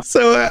voices. Enough.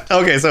 So,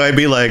 so I'd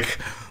be like,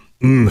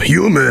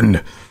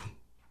 human,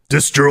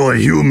 destroy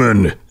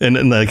human.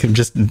 And like,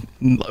 just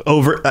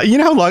over... you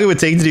know how long it would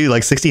take to do,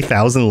 like,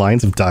 60,000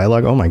 lines of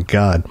dialogue? Oh, my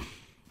God.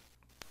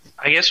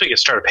 I guess we could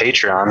start a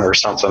Patreon or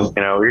something.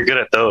 You're good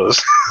at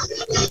those.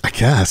 I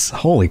guess.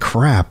 Holy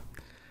crap.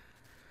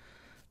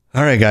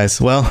 All right, guys.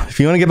 Well,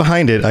 if you want to get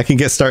behind it, I can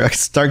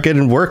start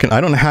getting working.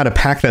 I don't know how to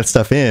pack that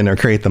stuff in or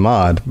create the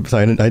mod, so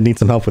I need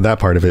some help with that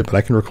part of it. But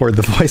I can record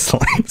the voice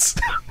lines.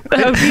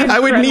 I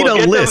would need a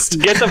list.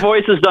 Get the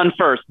voices done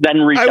first,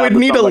 then reach out. I would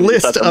need a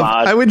list of.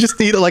 I would just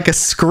need like a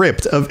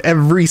script of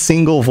every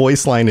single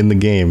voice line in the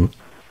game.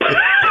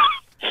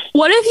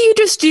 What if you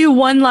just do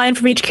one line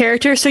from each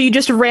character, so you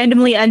just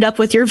randomly end up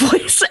with your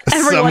voice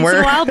every once in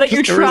a while, but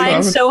you're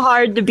trying so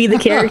hard to be the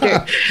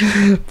character?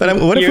 But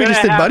what if we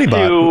just did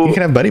BuddyBot? You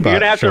can have BuddyBot. You're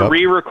gonna have to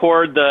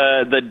re-record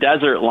the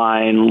desert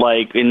line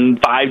like in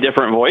 5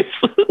 different voices.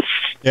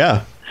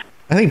 Yeah,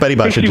 I think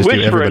BuddyBot should just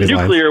do everybody's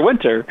lines. Nuclear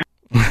winter.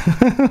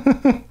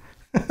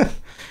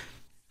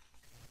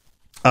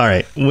 All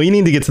right, we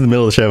need to get to the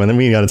middle of the show, and then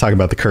we got to talk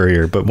about the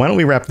courier. But why don't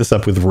we wrap this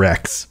up with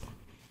Rex?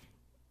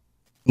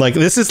 Like,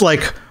 this is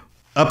like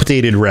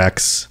updated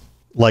Rex,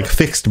 like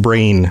fixed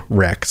brain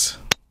Rex.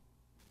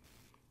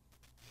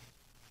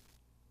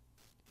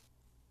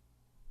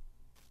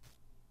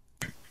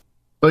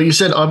 Well, you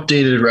said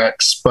updated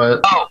Rex,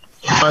 but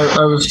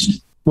I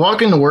was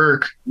walking to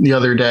work the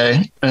other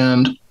day,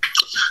 and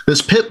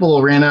this pit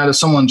bull ran out of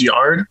someone's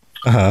yard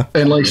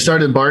and like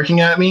started barking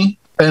at me.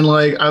 And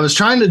like, I was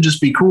trying to just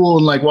be cool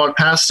and like walk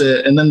past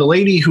it. And then the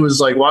lady who was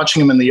like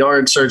watching him in the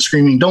yard started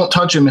screaming, "Don't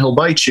touch him, he'll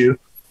bite you."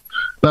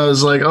 And I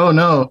was like, oh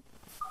no.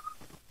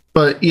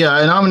 But yeah,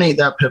 I nominate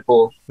that pit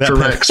bull for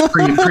Rex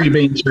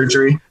pre-brain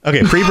surgery.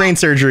 Okay, pre-brain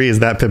surgery is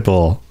that pit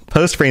bull.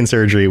 Post-brain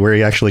surgery, where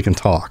he actually can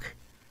talk.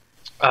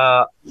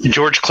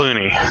 George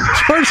Clooney.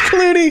 George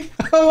Clooney.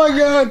 Oh my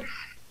God.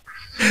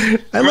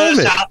 I love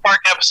the it. South Park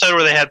episode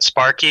where they had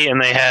Sparky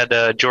and they had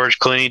George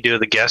Clooney do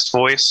the guest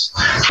voice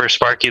for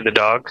Sparky the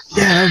dog?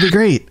 Yeah, that'd be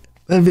great.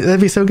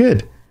 That'd be so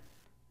good.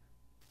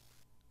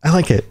 I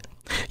like it.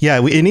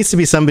 Yeah, it needs to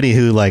be somebody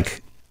who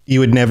like you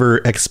would never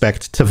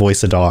expect to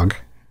voice a dog.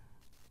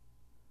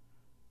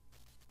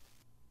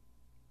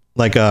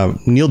 Like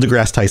Neil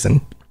deGrasse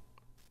Tyson.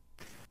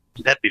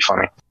 That'd be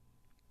funny.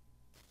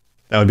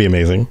 That would be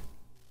amazing.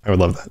 I would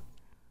love that.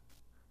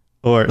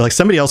 Or like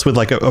somebody else with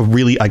like a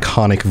really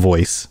iconic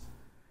voice.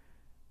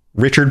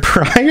 Richard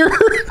Pryor?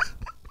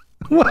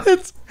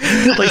 What?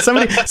 Like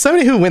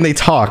somebody who when they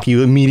talk,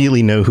 you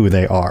immediately know who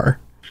they are.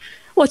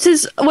 What's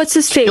his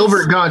face?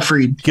 Gilbert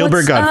Gottfried.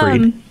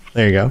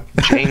 There you go.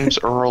 James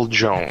Earl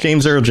Jones.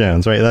 James Earl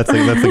Jones, right? That's the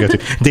go-to.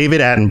 David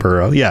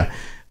Attenborough. Yeah.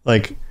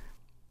 Like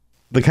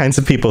the kinds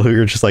of people who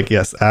you're just like,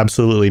 yes,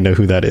 absolutely know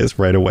who that is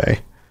right away.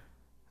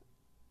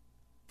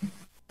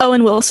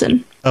 Owen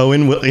Wilson.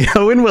 Owen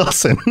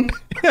Wilson.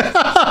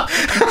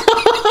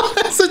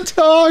 That's a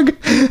dog.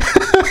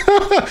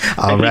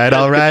 all right.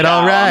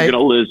 I'm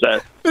gonna lose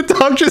that. The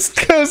dog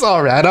just goes,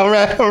 all right.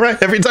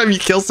 Every time you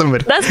kill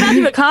somebody. That's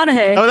Matthew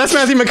McConaughey. Oh, that's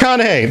Matthew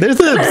McConaughey. They're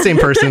the same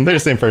person.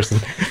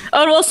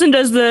 Owen Wilson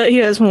does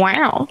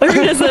wow. And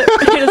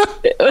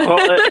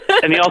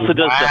he also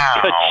does the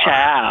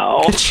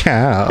ka-chow.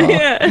 Ka-chow.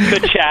 Yeah.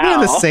 Ka-chow.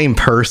 They're the same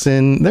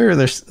person. They're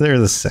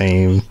the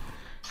same.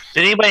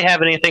 Did anybody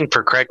have anything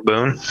for Craig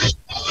Boone?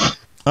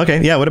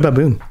 Okay, yeah. What about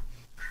Boone?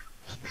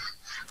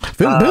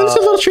 Boone's a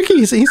little tricky.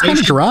 He's kind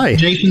of dry.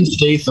 Jason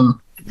Statham.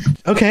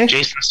 Okay.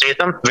 Jason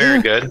Statham, very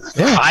good.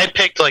 Yeah. I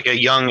picked like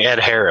a young Ed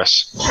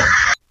Harris.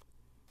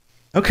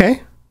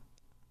 Okay,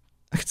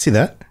 I could see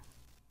that.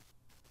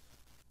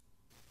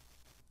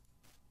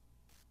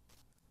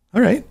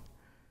 All right.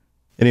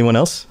 Anyone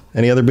else?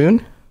 Any other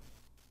Boone?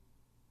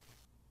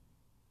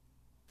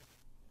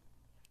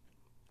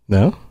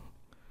 No.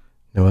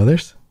 No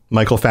others.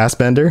 Michael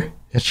Fassbender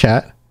in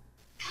chat.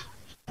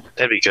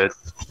 That'd be good.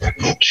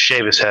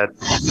 Shave his head.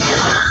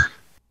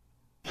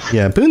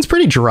 Yeah, Boone's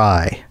pretty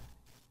dry.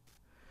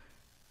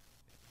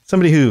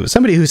 Somebody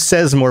who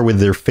says more with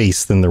their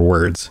face than their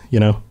words, you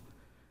know?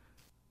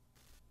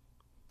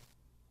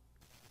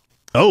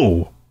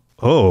 Oh,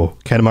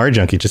 Katamari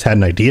Junkie just had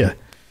an idea.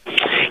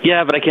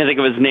 Yeah, but I can't think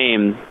of his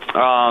name.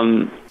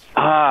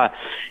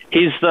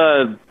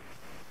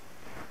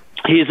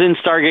 He's in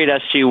Stargate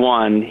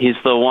SG-1. He's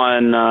the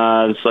one,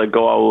 it's like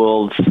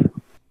Goa'uld.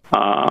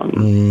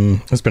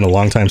 It's been a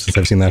long time since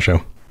I've seen that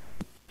show.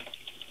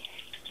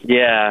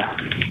 Yeah.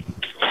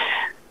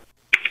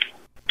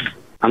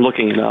 I'm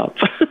looking it up.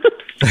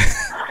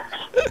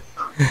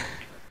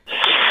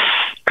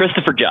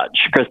 Christopher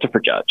Judge. Christopher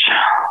Judge.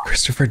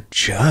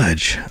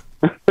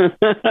 Oh,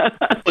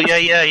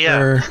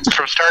 yeah. It's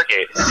from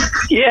Stargate.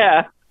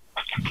 Yeah.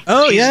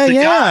 Oh, He's yeah. the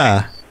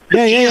guy.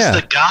 Yeah. He's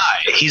the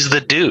guy. He's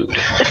the dude.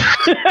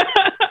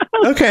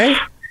 Okay.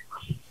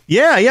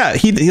 Yeah.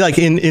 He like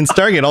in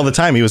Stargate all the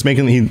time. He was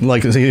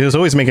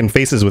always making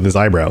faces with his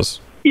eyebrows.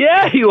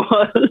 Yeah, he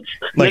was.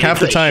 Like half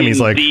the time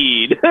he's like,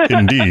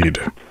 indeed.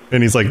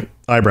 And he's like,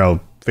 eyebrow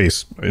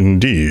face,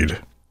 indeed.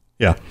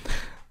 Yeah.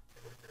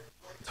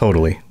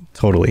 Totally.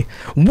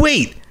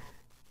 Wait,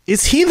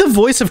 is he the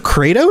voice of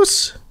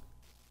Kratos?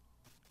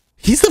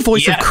 He's the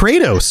voice of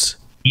Kratos.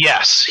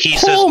 Yes. He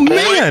says, oh,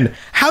 man.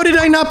 How did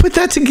I not put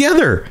that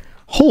together?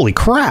 Holy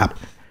crap.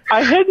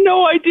 I had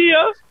no idea.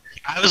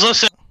 I was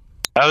listening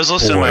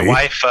to my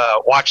wife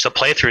watch the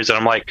playthroughs, and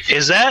I'm like,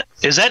 is that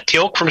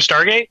Teal'c from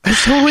Stargate?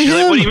 That's totally She's him.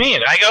 like, what do you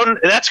mean? I go,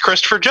 that's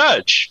Christopher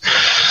Judge.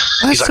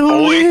 That's He's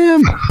totally like,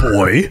 him.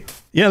 Boy.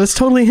 Yeah, that's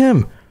totally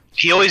him.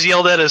 He always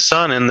yelled at his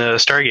son in the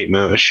Stargate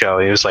movie show.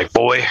 He was like,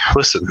 boy,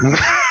 listen.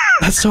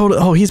 That's totally.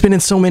 Oh, he's been in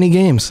so many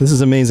games. This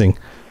is amazing.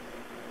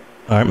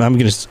 All right, I'm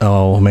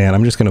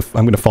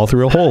gonna fall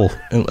through a hole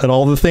at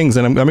all the things,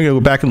 and I'm gonna go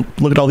back and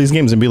look at all these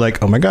games and be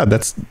like, oh my god,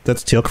 that's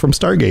Teal'c from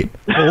Stargate.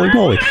 Holy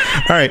moly!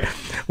 All right,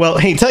 well,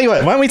 hey, tell you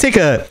what, why don't we take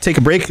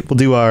a break? We'll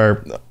do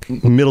our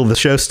middle of the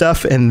show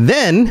stuff, and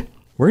then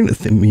we're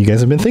gonna. You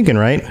guys have been thinking,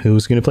 right?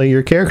 Who's gonna play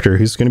your character?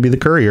 Who's gonna be the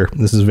courier?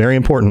 This is very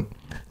important.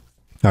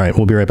 All right,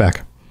 we'll be right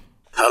back.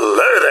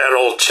 Hello there,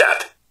 old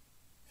chap.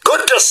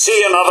 Good to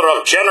see another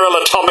of General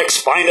Atomic's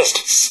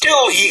finest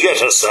still eager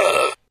to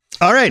serve.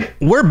 All right,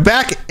 we're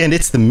back, and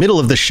it's the middle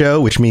of the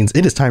show, which means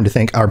it is time to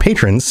thank our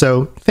patrons.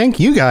 So thank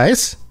you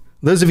guys,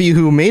 those of you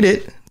who made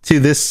it to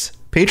this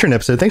patron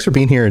episode. Thanks for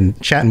being here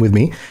and chatting with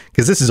me,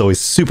 because this is always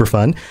super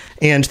fun.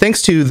 And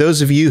thanks to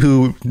those of you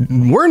who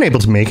weren't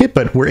able to make it,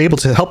 but were able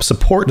to help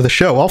support the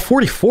show. All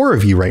 44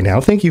 of you right now.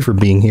 Thank you for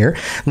being here.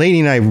 Lainey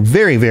and I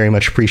very, very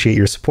much appreciate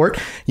your support.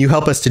 You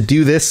help us to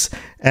do this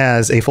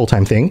as a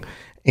full-time thing,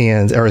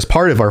 or as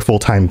part of our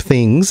full-time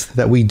things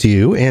that we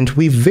do. And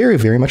we very,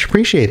 very much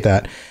appreciate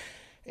that.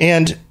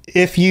 And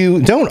if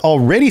you don't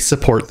already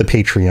support the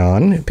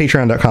Patreon,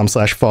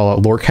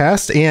 patreon.com/Fallout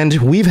Lorecast, and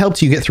we've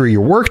helped you get through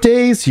your work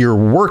days, your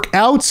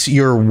workouts,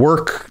 your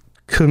work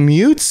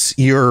commutes,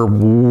 your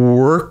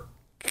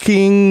working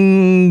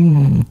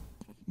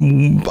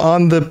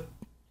on the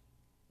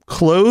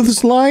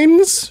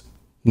clotheslines.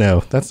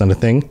 No, that's not a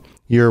thing.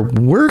 You're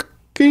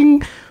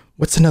working.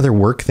 What's another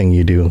work thing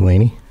you do,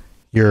 Lainey?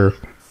 You're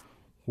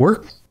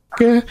working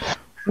girl.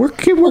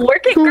 Working on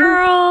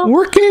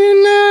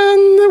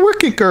the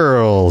Work It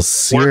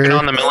Girls. Working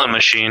on the milling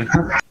machine.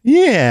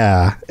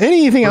 Yeah.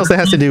 Anything else that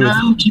has to do with...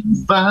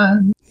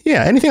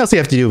 Yeah, anything else you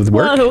have to do with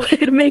work? What a way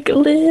to make a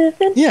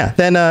living. Yeah,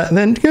 then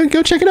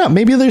go check it out.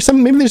 Maybe there's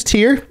a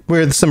tier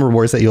where there's some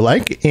rewards that you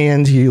like,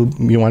 and you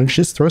want to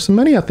just throw some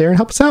money out there and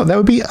help us out. That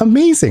would be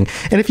amazing.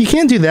 And if you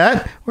can't do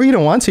that, or you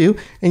don't want to,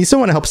 and you still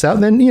want to help us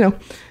out, then,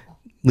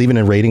 leaving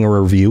a rating or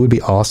a review would be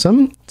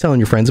awesome. Telling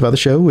your friends about the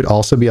show would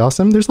also be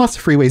awesome. There's lots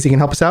of free ways you can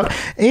help us out.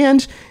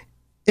 And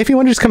if you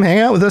want to just come hang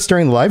out with us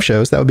during the live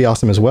shows, that would be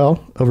awesome as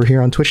well. Over here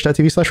on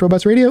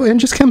twitch.tv/robotsradio, and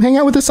just come hang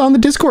out with us on the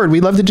Discord.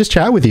 We'd love to just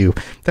chat with you.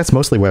 That's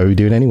mostly why we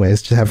do it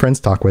anyways, just have friends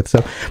to talk with.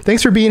 So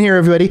thanks for being here,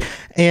 everybody.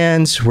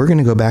 And we're going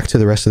to go back to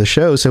the rest of the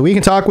show so we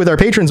can talk with our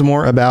patrons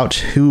more about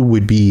who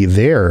would be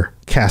their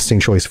casting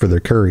choice for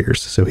their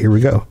couriers. So here we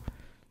go.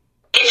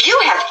 If you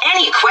have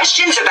any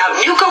questions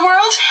about Nuka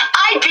World,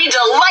 I'd be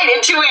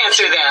delighted to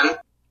answer them.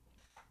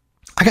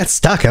 I got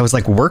stuck. I was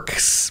like, work.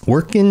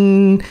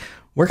 I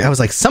was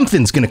like,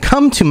 something's going to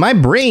come to my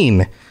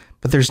brain.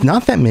 But there's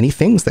not that many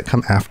things that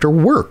come after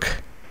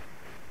work.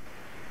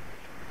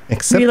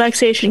 Except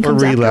relaxation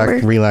comes after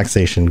work.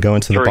 Relaxation. Going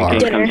to the bar.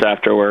 Drinking comes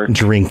after work.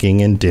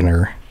 Drinking and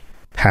dinner.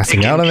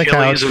 Passing out on the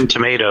couch. And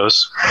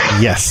tomatoes.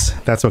 Yes,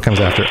 that's what comes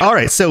after. All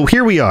right, so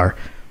here we are.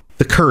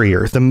 The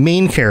courier, the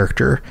main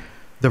character,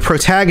 the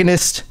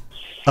protagonist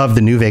of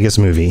the New Vegas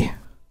movie.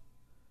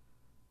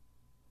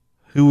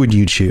 Who would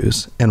you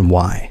choose and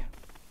why?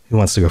 Who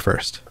wants to go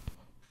first?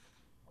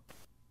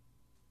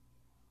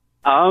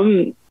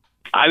 I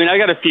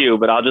got a few,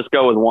 but I'll just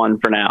go with one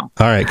for now.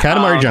 All right,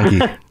 Katamari Junkie,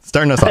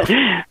 starting us off.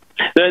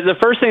 The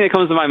first thing that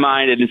comes to my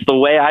mind, and it's the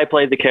way I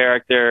played the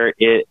character.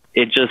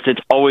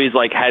 It's always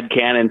like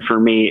headcanon for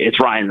me. It's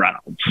Ryan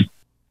Reynolds.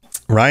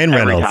 Ryan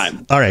Reynolds. Every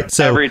time. All right.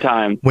 So every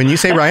time when you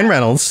say Ryan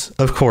Reynolds,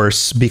 of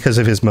course, because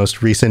of his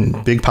most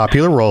recent big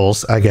popular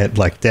roles, I get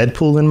like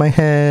Deadpool in my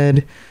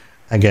head.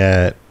 I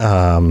get,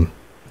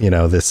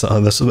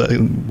 this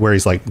where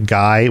he's like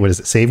Guy. What is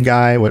it? Save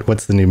Guy.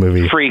 What's the new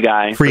movie? Free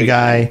Guy. Free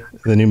Guy.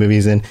 The new movie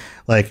he's in.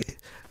 Like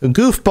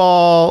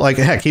Goofball. Like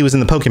heck, he was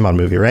in the Pokemon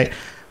movie, right?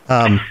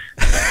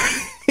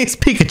 He's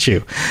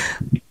Pikachu.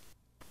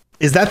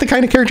 Is that the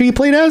kind of character you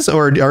played as,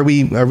 or are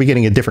we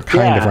getting a different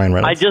kind of Ryan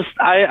Reynolds?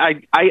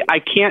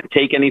 I can't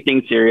take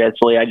anything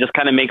seriously. I just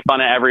kind of make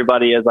fun of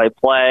everybody as I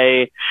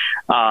play.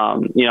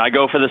 I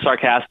go for the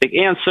sarcastic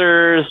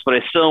answers, but I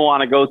still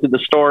want to go through the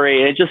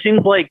story. It just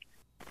seems like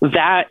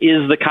that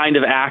is the kind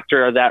of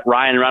actor that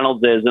Ryan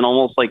Reynolds is in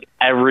almost like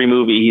every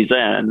movie he's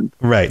in.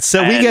 Right.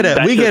 So we get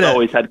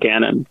always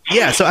headcanon.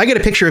 Yeah. So I get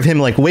a picture of him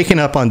like waking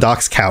up on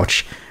Doc's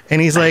couch,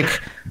 and he's like,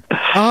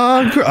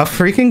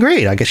 freaking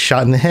great. I get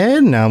shot in the head,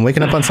 and now I'm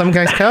waking up on some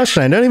guy's couch,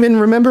 and I don't even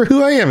remember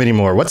who I am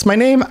anymore. What's my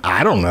name?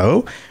 I don't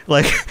know.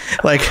 Like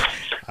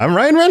I'm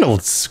Ryan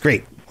Reynolds.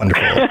 Great.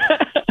 Wonderful.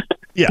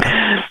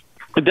 Yeah.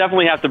 I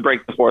definitely have to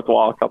break the fourth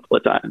wall a couple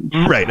of times.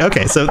 Right.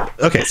 Okay. So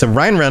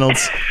Ryan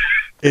Reynolds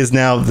is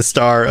now the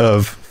star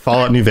of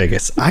Fallout New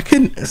Vegas. I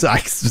think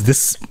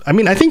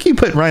you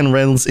put Ryan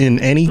Reynolds in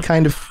any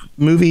kind of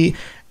movie,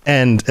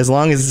 and as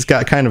long as it's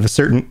got kind of a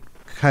certain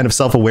kind of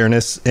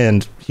self-awareness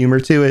and humor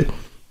to it,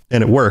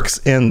 and it works.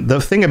 And the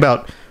thing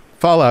about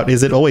Fallout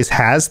is it always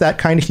has that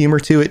kind of humor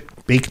to it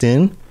baked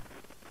in.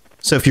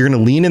 So if you're going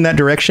to lean in that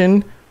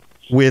direction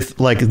with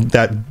like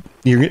that,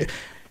 you're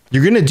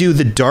going to do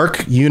the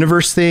dark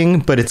universe thing,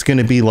 but it's going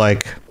to be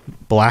like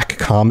black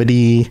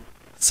comedy,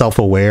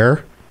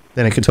 self-aware,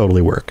 then it could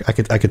totally work. I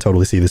could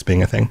totally see this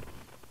being a thing.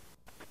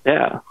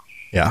 Yeah.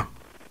 Yeah.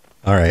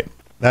 All right.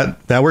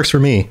 That works for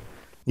me.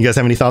 You guys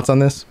have any thoughts on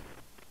this?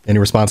 Any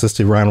responses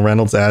to Ryan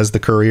Reynolds as the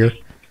courier?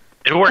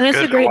 It worked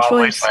good for Wild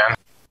Wasteland.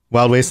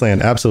 Wild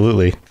Wasteland,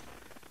 absolutely.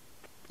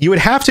 You would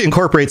have to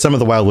incorporate some of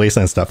the Wild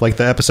Wasteland stuff, like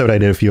the episode I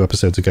did a few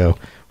episodes ago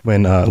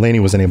when Lainey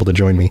wasn't able to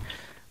join me.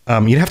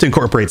 You'd have to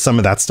incorporate some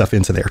of that stuff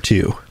into there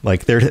too.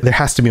 Like there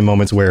has to be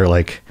moments where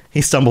like he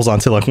stumbles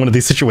onto like one of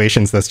these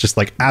situations that's just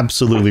like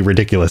absolutely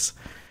ridiculous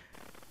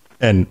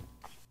and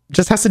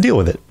just has to deal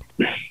with it.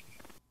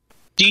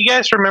 Do you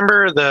guys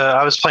remember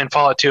I was playing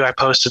Fallout 2, I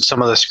posted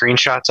some of the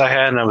screenshots I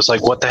had, and I was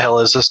like, what the hell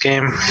is this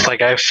game?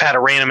 Like, I've had a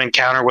random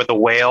encounter with a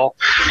whale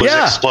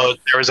explode.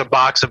 There was a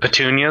box of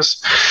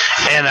petunias,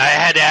 and I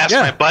had to ask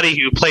my buddy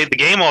who played the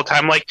game all the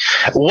time, like,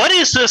 what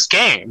is this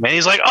game? And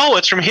he's like, oh,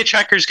 it's from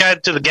Hitchhiker's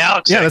Guide to the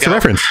Galaxy. Yeah, that's a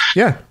reference.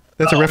 Yeah,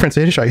 that's a reference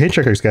to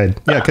Hitchhiker's Guide.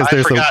 Yeah, because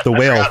there's the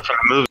whale. From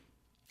the movie.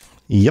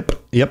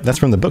 Yep, that's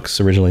from the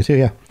books originally, too,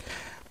 yeah.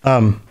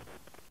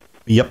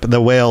 Yep,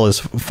 the whale is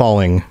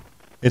falling.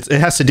 It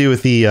has to do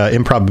with the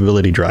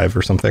improbability drive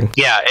or something.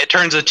 Yeah, it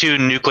turns the 2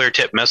 nuclear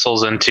tipped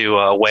missiles into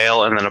a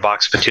whale and then a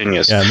box of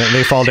petunias. Yeah, and then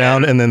they fall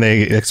down and then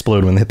they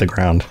explode when they hit the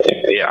ground.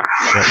 Yeah.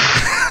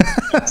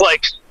 It's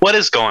like, what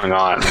is going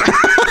on?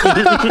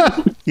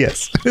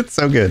 Yes, it's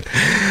so good.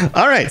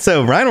 All right,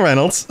 so Ryan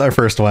Reynolds, our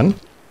first one.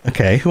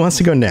 Okay, who wants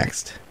to go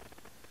next?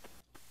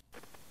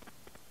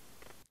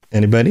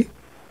 Anybody?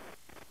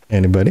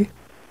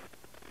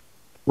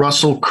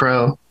 Russell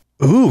Crowe.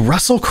 Ooh,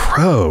 Russell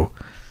Crowe.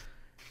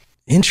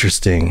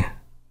 Interesting.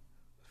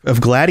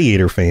 Of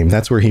Gladiator fame,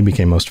 that's where he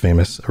became most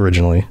famous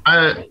originally.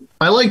 I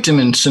liked him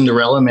in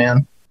Cinderella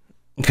Man.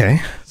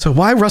 Okay, so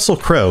why Russell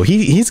Crowe?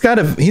 He's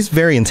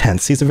very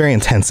intense. He's a very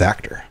intense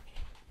actor.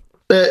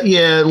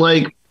 Yeah,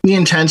 like the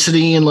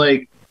intensity and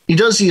like he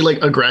does the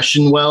like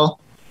aggression well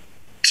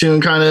too,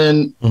 and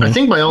kind of. I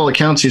think by all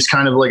accounts he's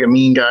kind of like a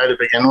mean guy to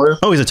begin with.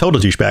 Oh, he's a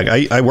total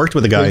douchebag. I worked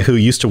with a guy who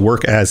used to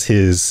work as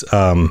his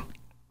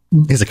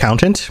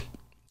accountant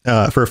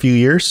for a few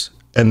years.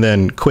 And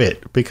then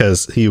quit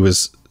because he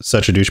was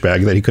such a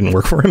douchebag that he couldn't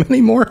work for him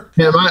anymore.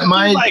 Yeah,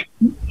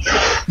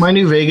 my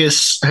New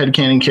Vegas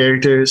headcanon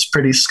character is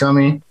pretty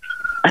scummy.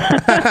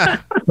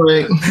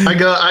 Like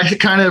I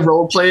kind of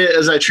role play it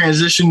as I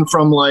transition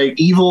from like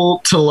evil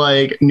to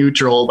like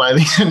neutral by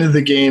the end of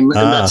the game,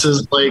 and that's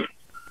his like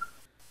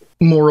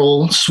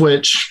moral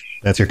switch.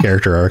 That's your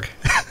character arc.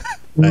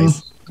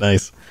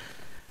 Nice.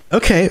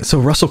 Okay, so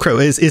Russell Crowe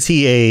is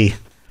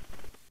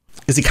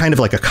he kind of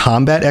like a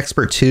combat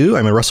expert too?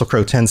 I mean, Russell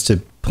Crowe tends to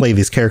play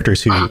these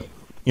characters who,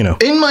 you know.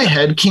 In my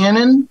head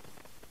canon,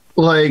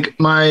 like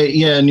my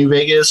New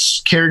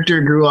Vegas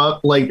character grew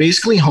up like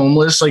basically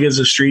homeless, like as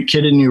a street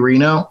kid in New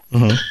Reno,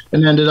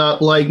 and ended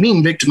up like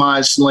being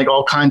victimized in like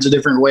all kinds of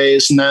different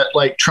ways, and that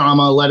like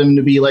trauma led him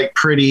to be like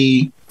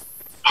pretty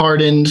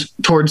hardened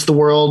towards the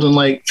world and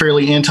like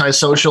fairly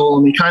antisocial,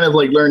 and he kind of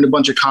like learned a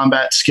bunch of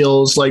combat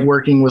skills, like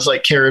working with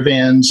like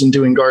caravans and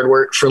doing guard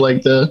work for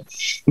like the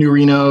New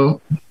Reno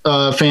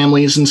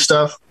families and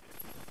stuff.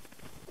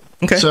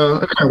 Okay, so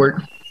it kind of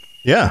worked.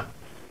 Yeah,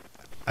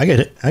 I get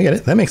it.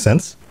 That makes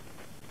sense.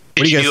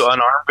 Did you do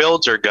unarmed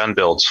builds or gun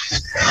builds?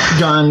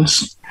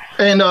 Guns.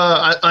 And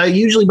I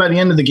usually by the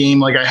end of the game,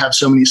 like I have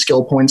so many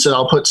skill points that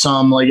I'll put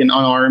some like in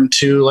unarmed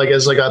too, like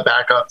as like a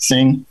backup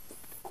thing.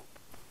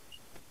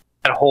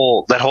 That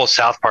whole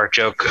South Park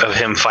joke of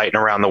him fighting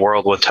around the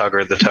world with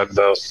Tugger the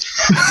tugboat.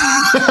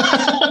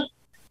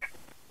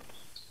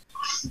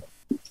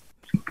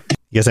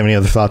 You guys have any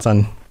other thoughts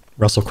on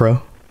Russell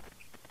Crowe?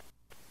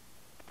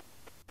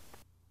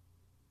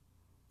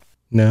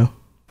 No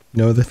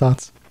other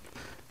thoughts?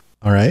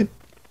 All right.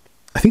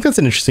 I think that's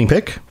an interesting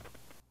pick.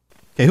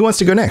 Okay, who wants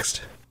to go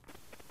next?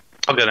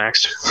 I'll go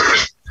next.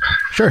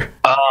 Sure.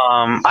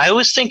 I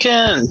was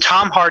thinking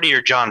Tom Hardy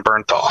or John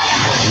Bernthal.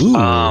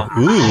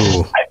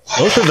 Ooh.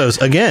 Both of those,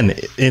 again,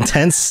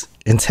 intense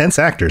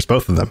actors,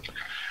 both of them.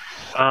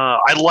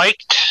 I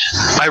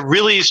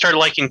really started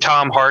liking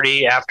Tom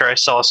Hardy after I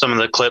saw some of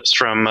the clips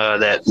from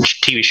that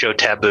TV show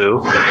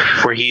Taboo,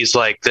 where he's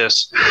like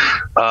this,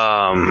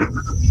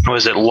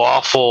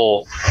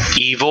 lawful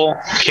evil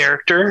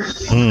character.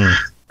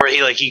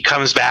 Where he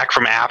comes back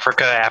from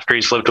Africa after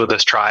he's lived with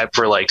his tribe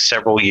for like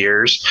several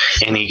years,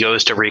 and he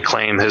goes to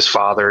reclaim his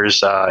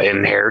father's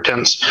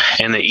inheritance,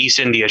 and the East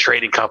India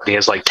Trading Company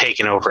has like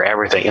taken over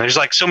everything. And there's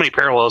like so many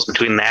parallels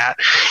between that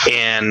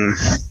and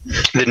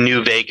the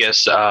New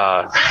Vegas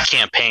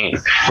campaign,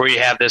 where you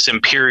have this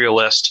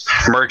imperialist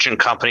merchant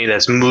company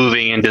that's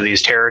moving into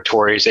these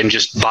territories and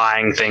just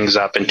buying things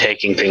up and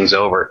taking things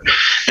over.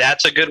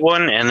 That's a good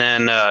one. And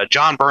then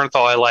John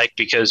Bernthal I like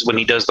because when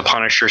he does the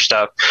Punisher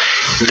stuff,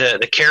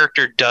 the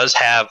character does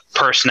have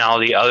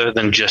personality other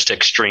than just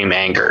extreme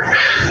anger.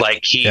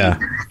 Like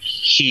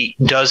he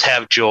does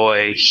have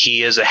joy.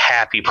 He is a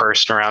happy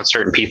person around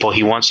certain people.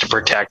 He wants to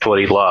protect what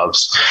he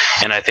loves.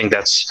 And I think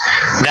that's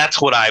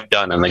what I've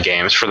done in the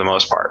games for the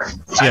most part.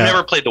 I've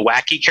never played the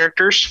wacky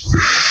characters.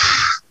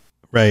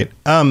 Right.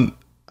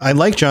 I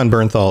like John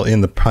Bernthal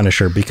in the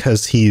Punisher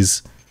because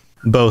he's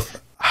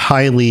both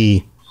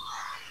highly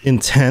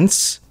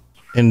intense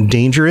and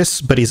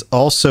dangerous, but he's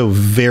also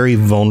very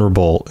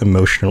vulnerable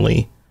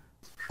emotionally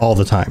all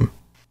the time.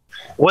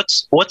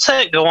 What's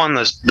that go on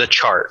the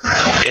chart?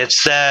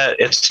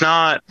 It's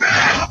not,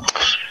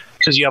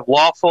 because you have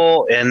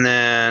lawful and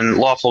then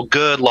lawful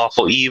good,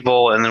 lawful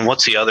evil, and then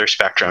what's the other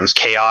spectrums?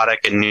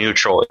 Chaotic and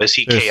neutral. Is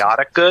he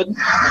chaotic good?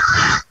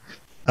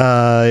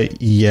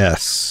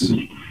 Yes.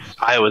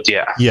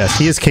 Yes,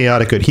 he is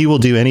chaotic good. He will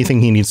do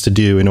anything he needs to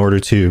do in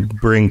order to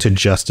bring to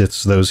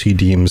justice those he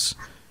deems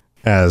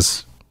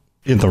as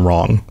in the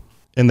wrong.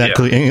 and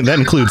that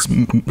includes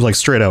like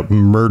straight out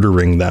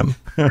murdering them.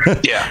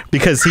 Yeah,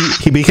 because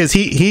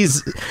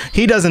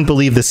he doesn't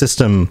believe the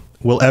system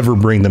will ever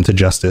bring them to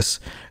justice,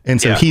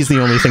 and so he's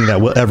the only thing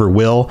that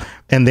will,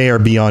 and they are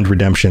beyond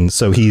redemption.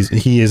 So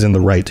he is in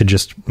the right to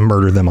just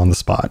murder them on the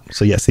spot.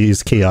 So yes,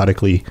 he's chaotic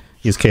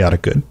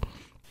good.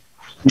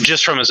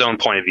 Just from his own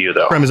point of view,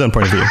 though. From his own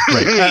point of view,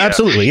 right?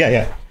 Absolutely,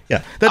 yeah.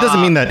 That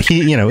doesn't mean that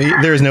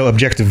there is no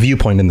objective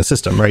viewpoint in the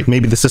system, right?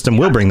 Maybe the system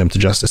will bring them to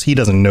justice. He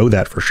doesn't know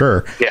that for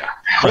sure. Yeah.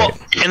 Well,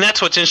 and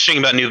that's what's interesting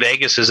about New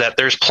Vegas is that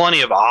there's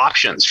plenty of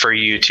options for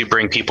you to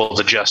bring people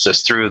to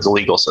justice through the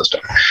legal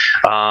system.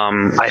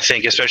 I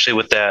think especially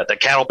with the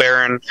cattle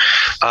baron,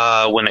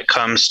 when it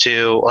comes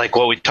to like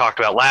what we talked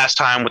about last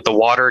time with the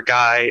water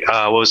guy,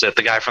 what was it?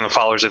 The guy from the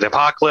Followers of the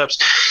Apocalypse.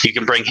 You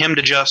can bring him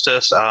to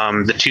justice.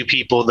 The two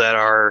people that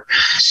are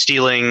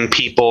stealing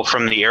people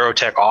from the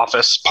Aerotech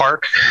office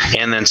park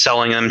and then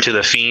selling them to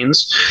the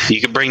fiends, you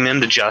can bring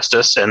them to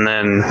justice. And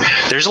then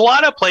there's a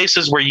lot of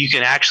places where you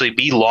can actually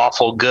be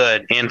lawful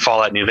good in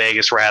Fallout New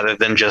Vegas rather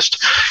than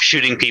just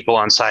shooting people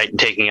on sight and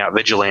taking out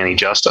vigilante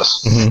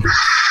justice. Mm-hmm.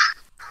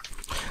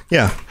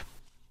 Yeah,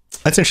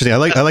 that's interesting. I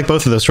like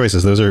both of those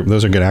choices. Those are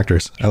good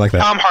actors. I like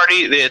that. Tom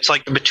Hardy. It's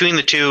like between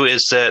the two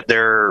is that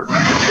they're,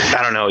 I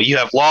don't know. You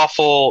have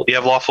lawful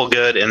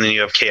good, and then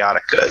you have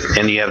chaotic good,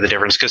 and you have the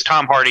difference because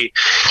Tom Hardy,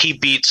 he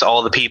beats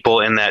all the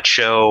people in that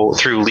show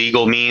through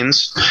legal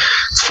means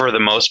for the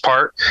most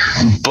part,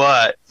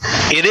 but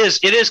it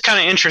is kind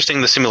of interesting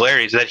the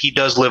similarities that he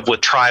does live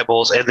with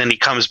tribals, and then he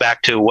comes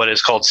back to what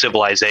is called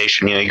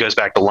civilization. He goes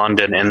back to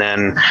London, and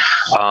then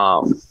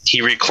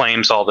he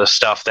reclaims all this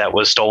stuff that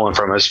was stolen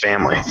from his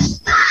family.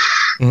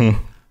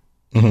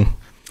 Mm-hmm. Mm-hmm.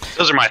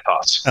 Those are my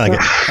thoughts. I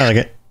like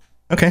it.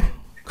 Okay,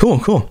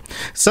 cool.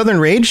 Southern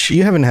Rage,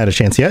 you haven't had a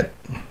chance yet.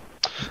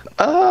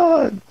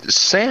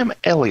 Sam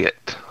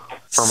Elliott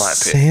for my pick.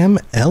 Sam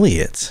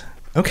Elliott.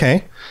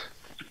 Okay.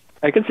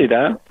 I can see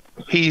that.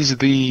 He's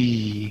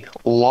the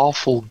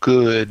lawful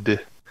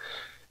good.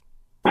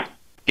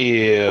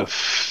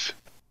 If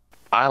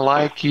I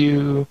like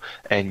you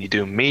and you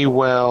do me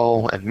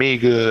well and me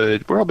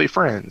good, we'll be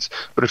friends.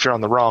 But if you're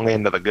on the wrong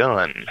end of the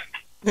gun.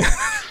 Okay.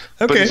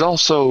 But he's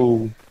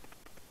also,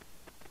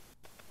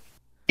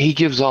 he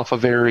gives off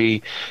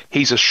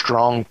he's a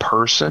strong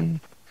person,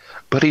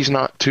 but he's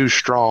not too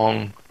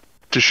strong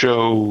to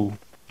show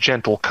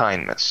gentle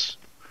kindness.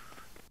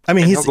 I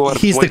mean, he's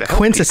the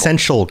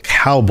quintessential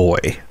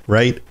cowboy,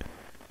 right?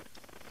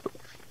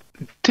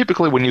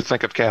 Typically when you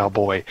think of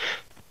cowboy,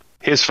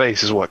 his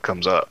face is what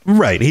comes up.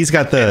 Right. He's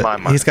got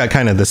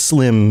kind of the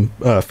slim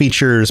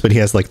features, but he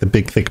has like the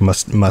big thick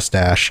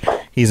mustache.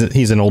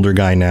 He's an older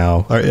guy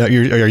now. Are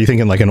you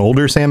thinking like an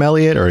older Sam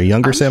Elliott or a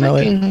younger Sam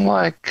Elliott?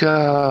 Like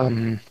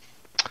I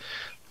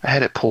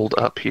had it pulled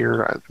up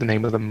here, the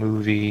name of the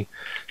movie.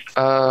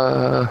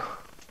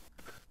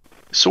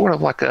 Sort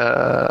of like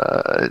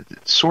an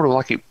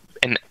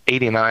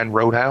 '89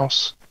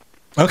 Roadhouse.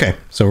 Okay,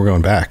 so we're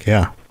going back,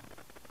 yeah.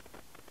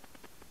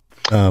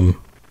 And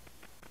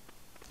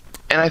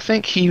I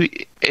think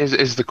he,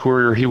 as the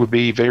courier, he would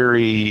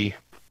be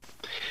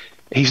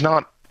he's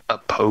not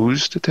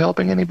opposed to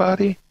helping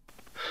anybody,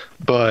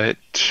 but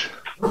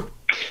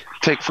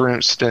take, for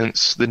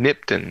instance, the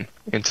Nipton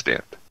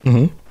incident.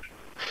 Mm-hmm.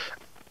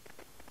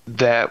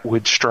 That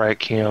would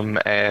strike him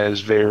as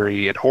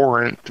very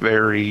abhorrent,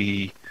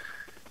 very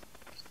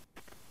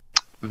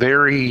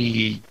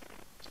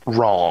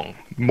wrong,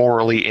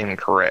 morally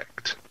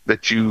incorrect,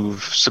 that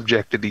you've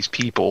subjected these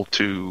people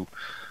to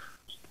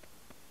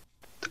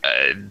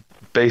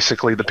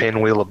basically the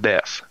pinwheel of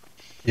death.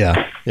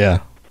 Yeah.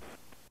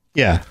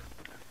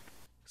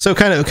 So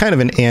kind of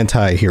an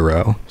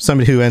anti-hero,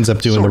 somebody who ends up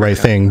doing the right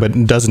thing, but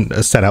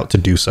doesn't set out to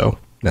do so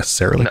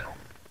necessarily. No.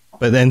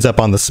 But ends up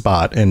on the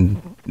spot and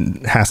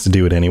has to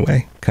do it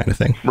anyway, kind of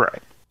thing.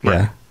 Right.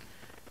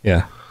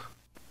 Yeah.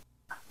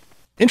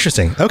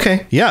 Interesting.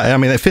 Okay. Yeah. I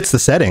mean, that fits the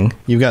setting.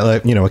 You've got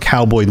like, a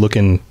cowboy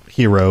looking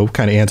hero,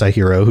 kind of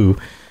anti-hero who,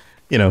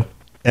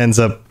 ends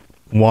up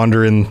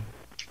wandering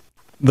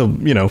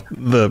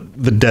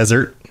the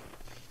desert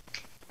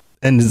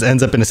and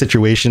ends up in a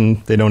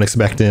situation they don't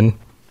expect to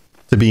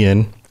be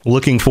in,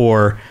 looking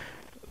for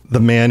the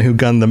man who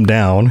gunned them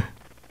down.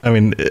 I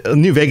mean,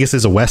 New Vegas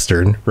is a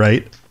Western,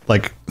 right?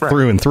 Like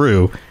through and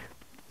through.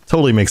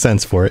 Totally makes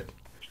sense for it.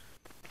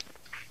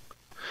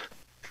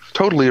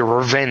 Totally a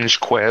revenge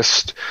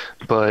quest,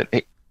 but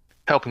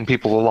helping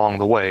people along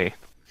the way.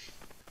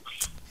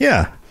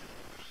 Yeah.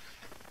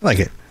 I like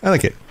it.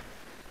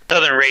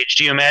 Southern Rage,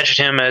 do you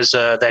imagine him as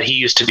that he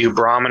used to do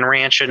Brahmin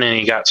ranching and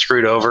he got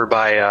screwed over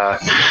by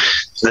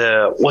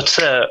what's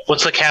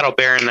the cattle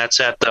baron that's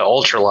at the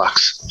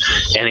Ultralux,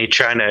 and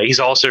he's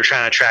also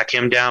trying to track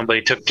him down, but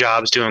he took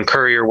jobs doing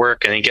courier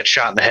work and he gets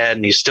shot in the head,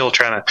 and he's still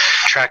trying to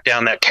track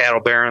down that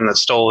cattle baron that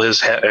stole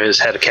his head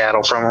of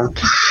cattle from him.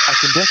 I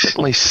can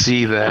definitely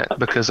see that,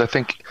 because I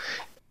think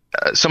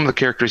some of the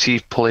characters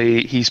he's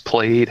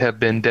played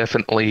have been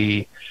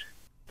definitely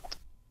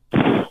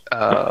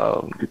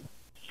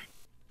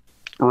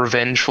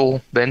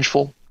vengeful,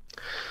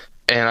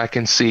 And I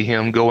can see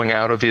him going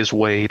out of his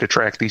way to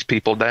track these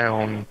people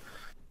down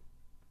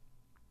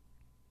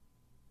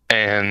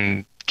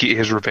and get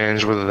his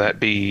revenge, whether that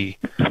be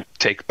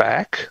take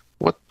back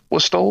what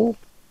was stole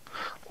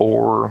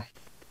or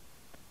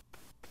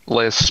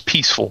less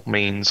peaceful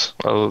means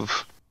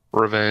of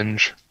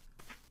revenge.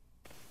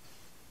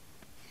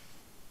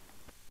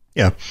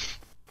 Yeah.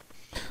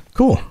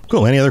 Cool.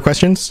 Any other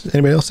questions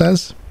anybody else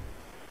has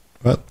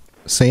about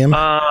Sam?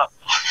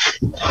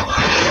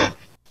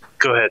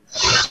 Go ahead.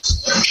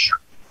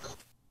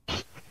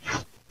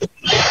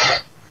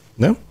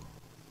 No?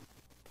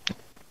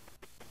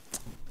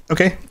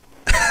 Okay.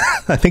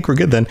 I think we're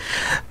good then.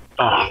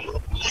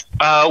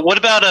 What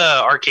about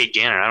Arcade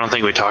Gannon? I don't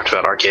think we talked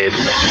about Arcade.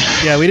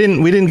 Yeah, we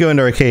didn't go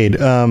into Arcade.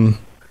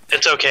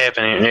 It's okay if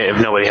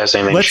nobody has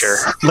anything to share.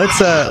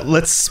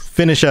 Let's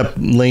finish up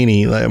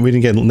Lainey. We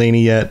didn't get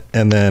Lainey yet,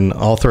 and then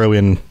I'll throw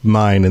in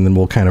mine, and then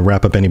we'll kind of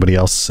wrap up anybody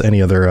else.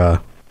 Any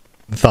other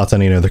thoughts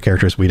on any other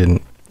characters we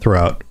didn't throw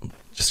out?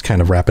 Just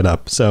kind of wrap it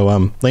up.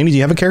 So, Lainey, do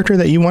you have a character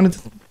that you wanted to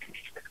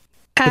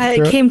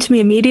it came to me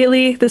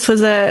immediately. It's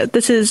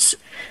the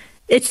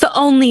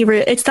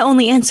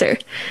only answer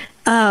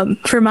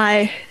for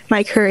my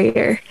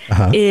courier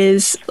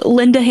is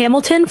Linda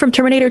Hamilton from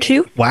Terminator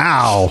 2.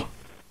 Wow.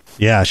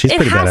 Yeah, she's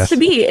pretty badass. It has to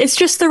be. It's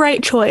just the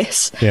right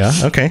choice. Yeah.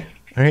 Okay.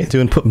 All right.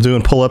 Doing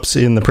pull-ups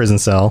in the prison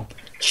cell.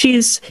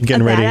 She's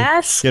getting ready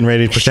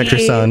to protect her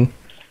son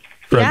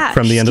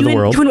from the end of the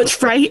world. Doing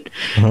what's right.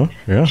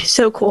 Yeah. She's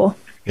so cool.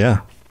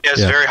 Yeah. He has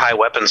very high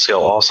weapon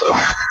skill also.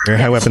 Very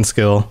high weapon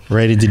skill.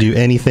 Ready to do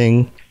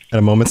anything at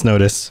a moment's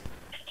notice.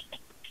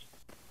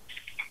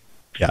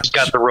 Yeah. He's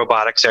got the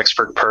robotics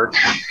expert perk.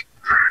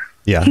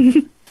 Yeah.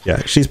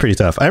 Yeah. She's pretty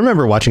tough. I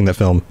remember watching that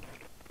film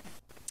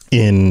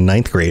in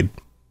 9th grade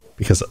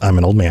because I'm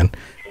an old man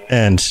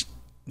and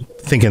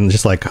thinking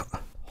just like,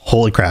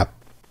 holy crap,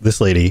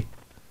 this lady,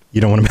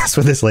 you don't want to mess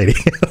with this lady.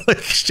 Like,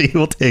 she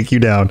will take you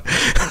down.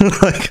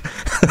 Like,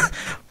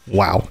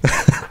 wow.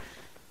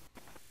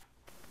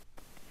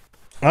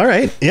 All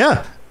right.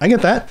 Yeah, I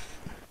get that.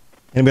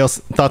 Anybody else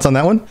thoughts on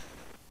that one?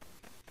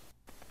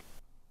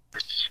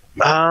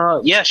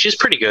 Yeah, she's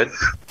pretty good.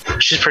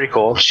 She's pretty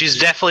cool. She's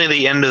definitely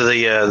the end of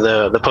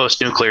the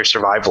post-nuclear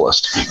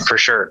survivalist for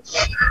sure.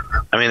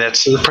 I mean,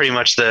 that's pretty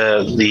much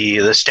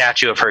the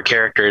statue of her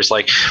character is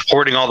like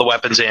hoarding all the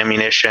weapons and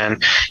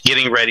ammunition,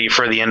 getting ready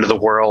for the end of the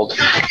world,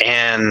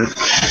 and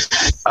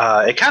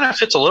it kind of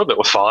fits a little bit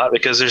with Fallout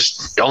because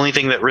there's the only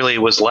thing that really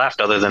was left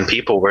other than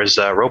people was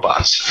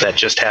robots that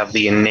just have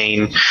the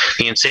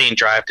insane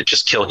drive to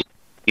just kill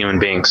human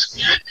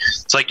beings.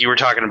 It's like you were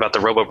talking about the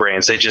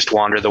RoboBrains. They just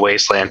wander the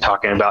wasteland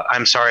talking about,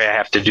 I'm sorry I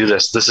have to do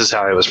this. This is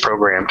how I was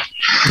programmed.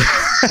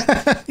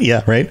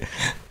 Yeah, right.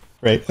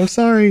 I'm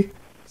sorry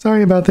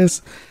about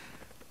this.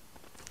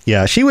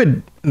 Yeah,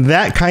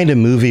 that kind of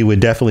movie would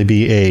definitely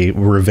be a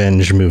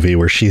revenge movie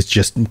where she's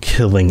just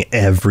killing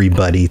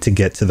everybody to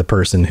get to the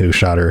person who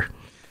shot her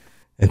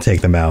and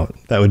take them out.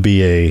 That would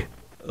be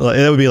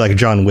like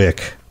John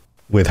Wick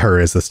with her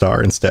as the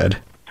star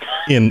instead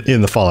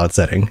in the Fallout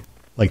setting.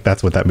 Like,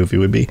 that's what that movie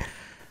would be.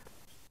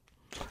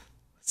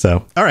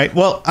 So, all right.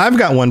 Well, I've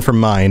got one from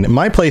mine.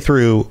 My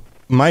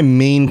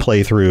main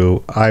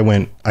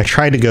playthrough, I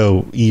tried to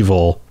go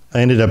evil.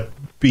 I ended up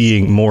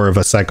being more of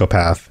a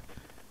psychopath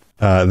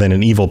than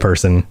an evil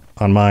person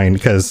on mine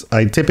because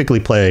I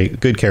typically play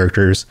good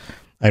characters.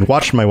 I'd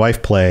watched my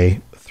wife play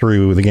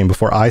through the game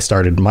before I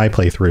started my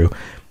playthrough.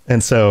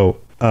 And so,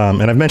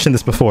 and I've mentioned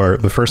this before,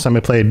 the first time I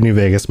played New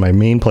Vegas, my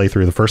main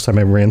playthrough, the first time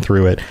I ran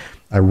through it,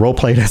 I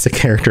role-played as a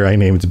character I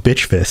named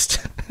Bitch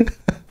Fist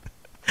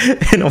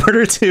in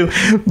order to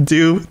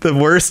do the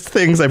worst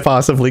things I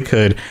possibly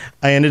could.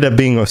 I ended up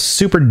being a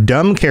super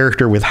dumb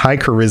character with high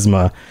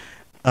charisma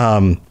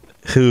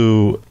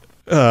who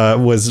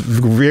was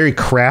very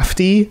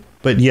crafty,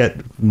 but yet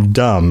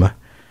dumb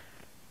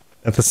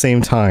at the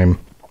same time.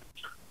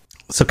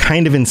 So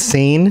kind of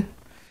insane.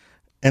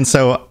 And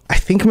so I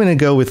think I'm going to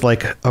go with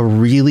like a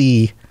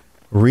really,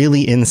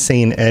 really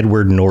insane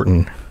Edward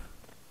Norton.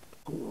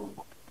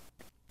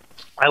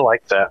 I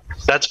like that.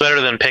 That's better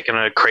than picking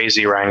a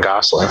crazy Ryan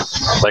Gosling,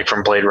 like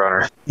from Blade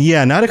Runner.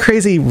 Yeah, not a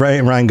crazy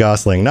Ryan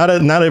Gosling. Not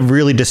a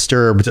really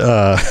disturbed,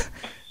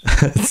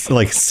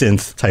 like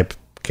synth type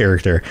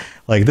character.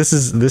 Like this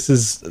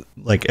is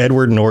like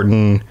Edward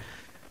Norton,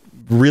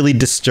 really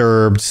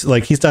disturbed.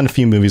 Like he's done a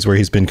few movies where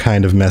he's been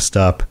kind of messed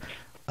up.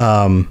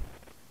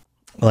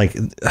 Like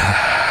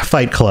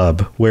Fight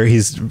Club, where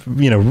he's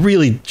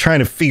really trying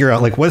to figure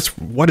out like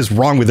what is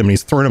wrong with him. And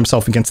he's throwing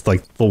himself against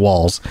like the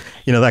walls,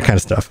 that kind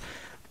of stuff.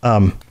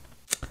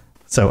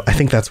 So I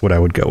think that's what I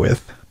would go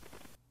with.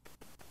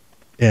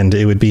 And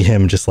it would be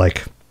him just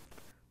like,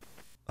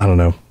 I don't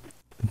know,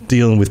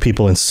 dealing with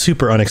people in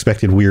super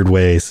unexpected, weird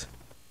ways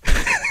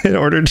in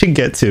order to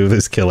get to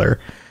this killer.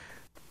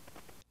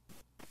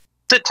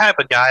 The type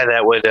of guy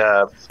that would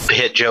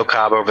hit Joe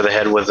Cobb over the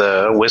head with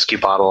a whiskey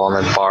bottle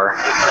on the bar.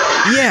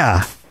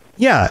 Yeah.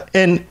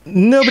 And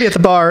nobody at the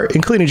bar,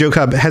 including Joe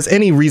Cobb, has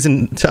any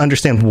reason to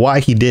understand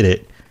why he did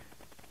it.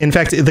 In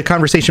fact, the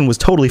conversation was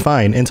totally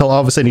fine until all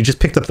of a sudden he just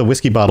picked up the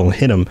whiskey bottle and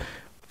hit him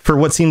for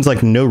what seems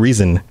like no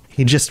reason.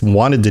 He just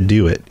wanted to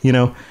do it, you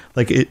know,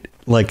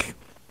 like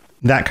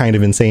that kind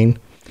of insane.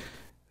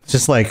 It's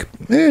just like,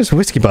 there's a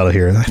whiskey bottle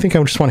here. I think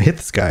I just want to hit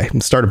this guy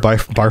and start a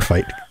bar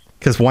fight,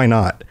 because why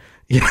not?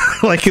 You know,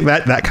 like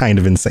that kind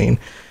of insane.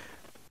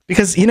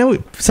 Because, you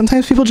know,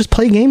 sometimes people just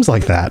play games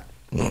like that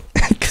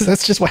because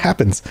that's just what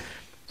happens.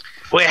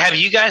 Wait, have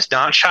you guys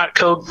not shot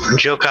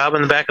Joe Cobb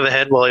in the back of the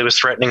head while he was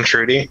threatening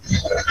Trudy?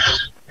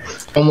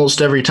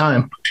 Almost every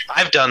time.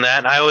 I've done that,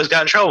 and I always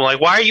got in trouble. I'm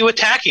like, why are you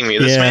attacking me?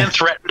 This man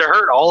threatened to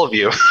hurt all of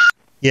you.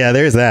 Yeah,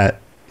 there's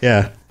that.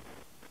 Yeah.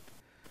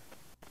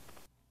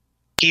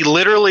 He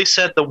literally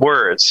said the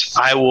words,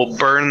 "I will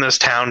burn this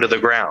town to the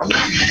ground."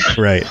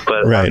 Right.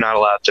 But right. I'm not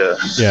allowed to.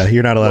 Yeah,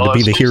 you're not allowed to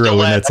be the hero in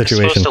that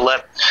situation.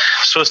 I'm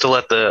supposed to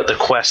let the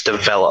quest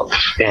develop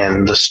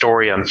and the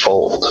story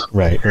unfold.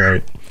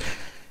 Right.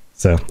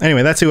 So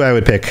anyway, that's who I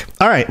would pick.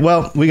 All right.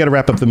 Well, we got to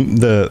wrap up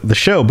the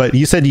show, but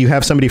you said you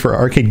have somebody for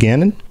Arcade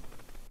Gannon?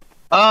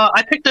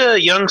 I picked a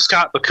young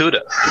Scott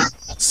Bakuda.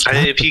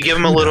 If you give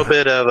him a little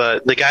bit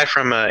of the guy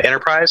from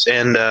Enterprise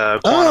and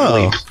Quantum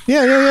Leap.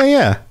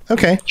 Yeah.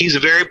 Okay. He's a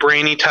very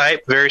brainy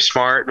type, very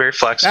smart, very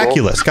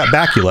flexible. Scott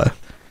Bakula.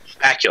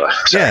 Bakula.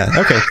 Sorry. Yeah.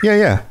 Okay.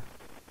 Yeah.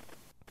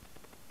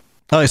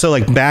 Oh, so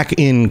like back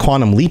in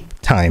Quantum Leap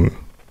time.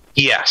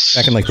 Yes.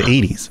 Back in like the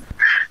 80s.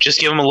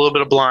 Just give him a little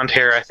bit of blonde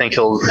hair. I think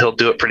he'll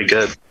do it pretty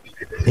good.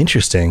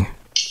 Interesting.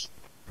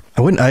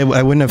 I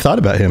wouldn't have thought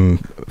about him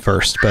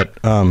first, but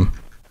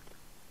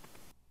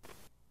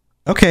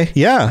okay,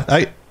 yeah.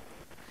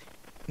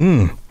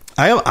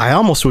 I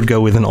almost would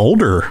go with an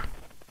older,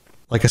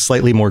 like a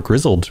slightly more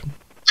grizzled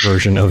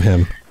version of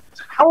him.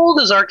 How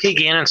old is Arcade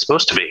Gannon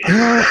supposed to be?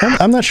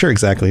 I'm not sure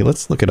exactly.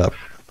 Let's look it up.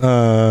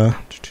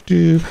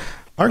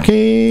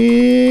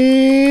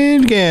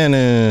 Arcade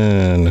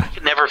Gannon. I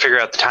can never figure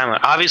out the timeline.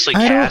 Obviously,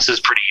 Cass is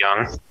pretty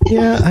young.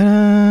 Yeah.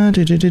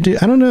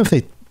 I don't know if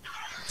they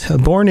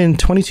born in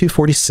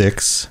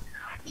 2246.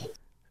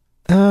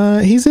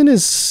 He's in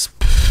his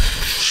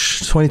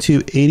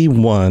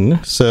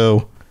 2281,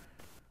 so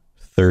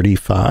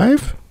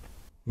 35.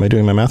 Am I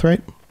doing my math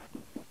right?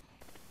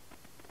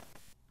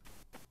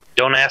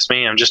 Don't ask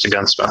me. I'm just a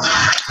gunsmith.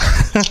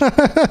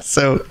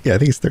 So yeah, I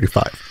think he's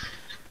 35.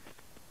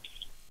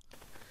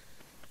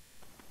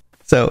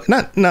 So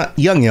not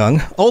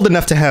young, old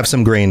enough to have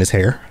some gray in his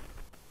hair,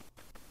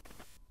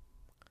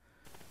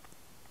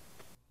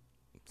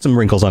 some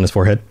wrinkles on his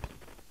forehead,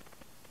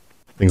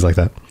 things like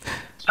that.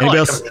 Anybody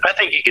else? I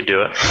think he could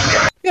do it.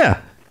 Yeah.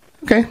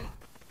 Okay.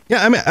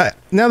 Yeah. I mean,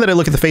 now that I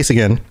look at the face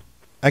again,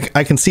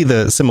 I can see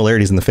the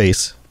similarities in the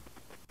face.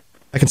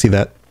 I can see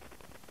that.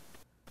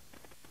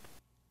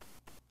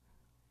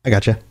 I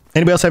gotcha.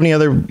 Anybody else have any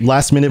other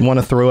last minute want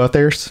to throw out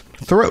there?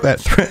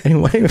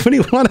 Anyway, if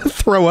you want to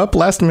throw up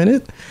last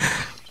minute?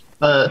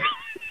 You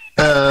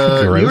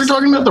were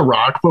talking about The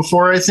Rock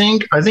before, I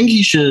think. I think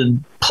he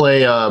should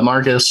play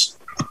Marcus.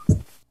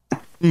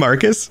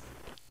 Marcus?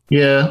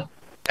 Yeah.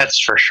 That's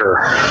for sure.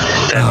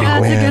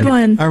 That's a good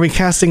one. Are we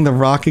casting The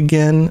Rock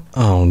again?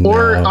 Oh, no.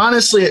 Or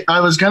honestly, I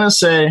was going to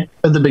say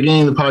at the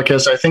beginning of the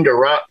podcast, I think a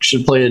Rock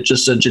should play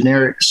just a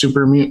generic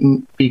super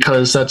mutant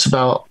because that's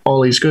about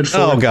all he's good for.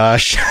 Oh,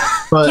 gosh.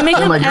 But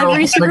my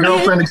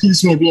girlfriend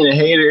accused me of being a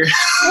hater.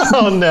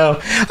 Oh, no.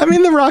 I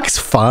mean, The Rock's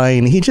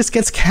fine. He just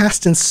gets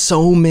cast in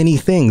so many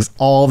things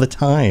all the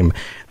time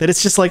that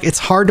it's just like, it's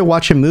hard to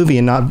watch a movie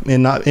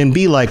and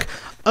be like,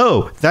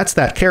 oh, that's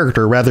that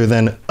character, rather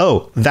than,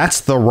 oh,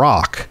 that's The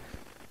Rock.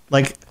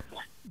 Like,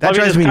 that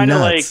drives me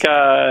nuts. It's kind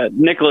of like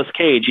Nicolas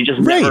Cage. He just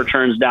never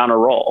turns down a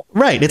role.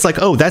 Right. It's like,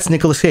 oh, that's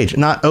Nicolas Cage,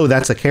 not, oh,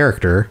 that's a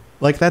character.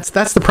 Like, that's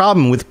the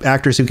problem with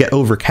actors who get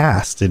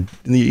overcast.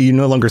 You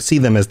no longer see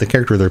them as the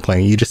character they're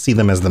playing. You just see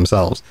them as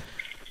themselves.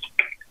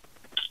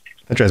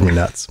 That drives me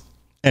nuts.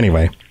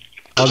 Anyway.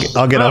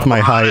 I'll get off my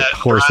high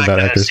horse about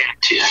actors.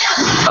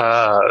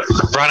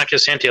 Veronica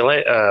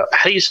Santangelo.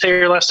 How do you say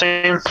your last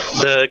name?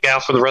 The gal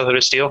from the Brotherhood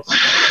of Steel.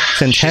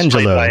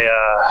 Santangelo.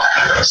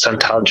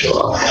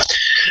 Santangelo.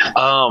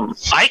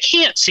 I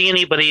can't see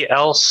anybody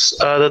else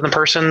than the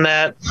person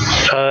that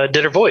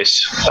did her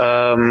voice,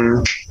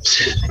 and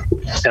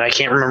I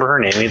can't remember her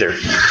name either.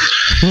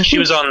 She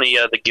was on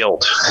the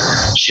Guild.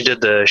 She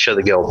did the show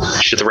The Guild.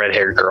 She's the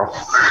red-haired girl.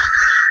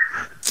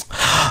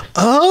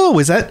 Oh,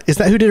 is that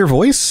who did her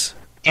voice?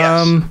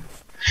 Yes.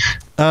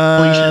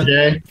 Felicia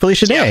Day.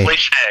 Felicia Day. Yeah,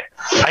 Felicia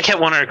Day. I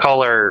kept wanting to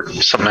call her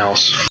something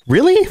else.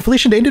 Really?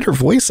 Felicia Day did her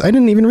voice? I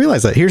didn't even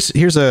realize that. Here's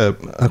a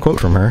quote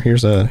from her. We'll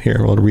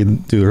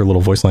do her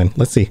little voice line.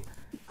 Let's see.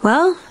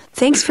 Well,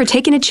 thanks for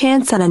taking a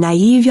chance on a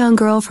naive young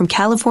girl from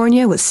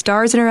California with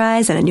stars in her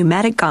eyes and a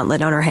pneumatic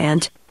gauntlet on her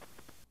hand.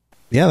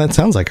 Yeah, that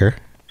sounds like her.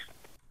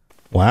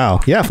 Wow.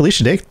 Yeah,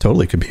 Felicia Day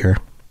totally could be her.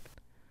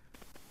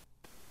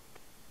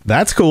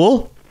 That's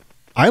cool.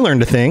 I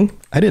learned a thing.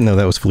 I didn't know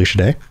that was Felicia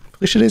Day.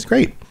 Felicia Day's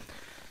great.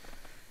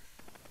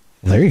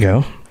 There you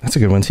go. That's a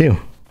good one too.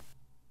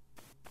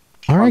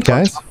 All right,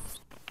 guys.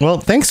 Well,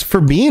 thanks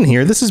for being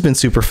here. This has been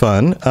super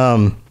fun.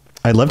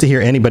 I'd love to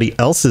hear anybody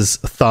else's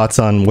thoughts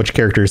on which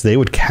characters they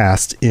would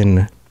cast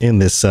in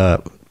this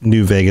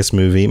New Vegas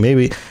movie.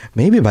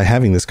 Maybe by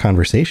having this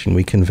conversation,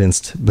 we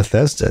convinced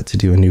Bethesda to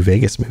do a New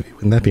Vegas movie.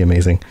 Wouldn't that be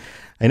amazing?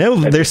 I know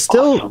they're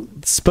still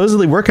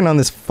supposedly working on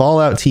this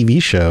Fallout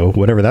TV show,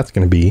 whatever that's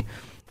going to be.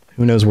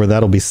 Who knows where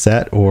that'll be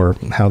set or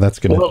how that's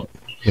going to,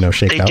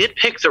 shake out. They did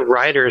pick the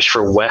writers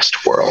for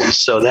Westworld,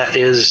 so that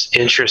is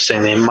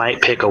interesting. They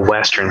might pick a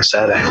Western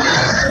setting.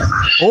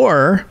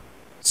 Or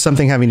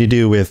something having to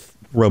do with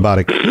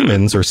robotic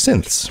humans or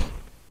synths.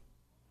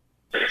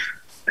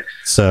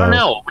 So, I don't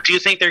know. Do you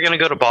think they're going to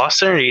go to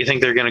Boston, or do you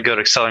think they're going to go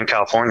to Southern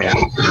California?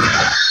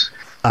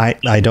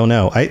 I don't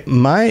know.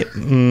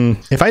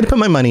 If I had to put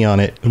my money on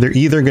it, they're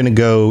either going to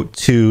go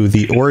to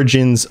the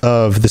origins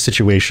of the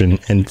situation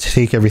and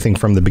take everything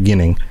from the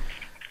beginning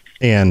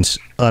and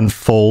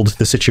unfold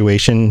the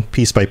situation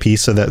piece by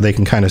piece so that they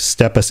can kind of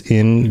step us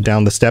in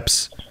down the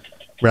steps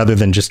rather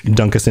than just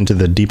dunk us into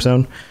the deep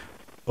zone,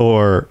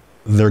 or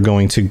they're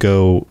going to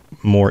go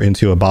more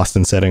into a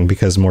Boston setting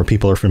because more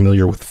people are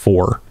familiar with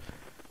 4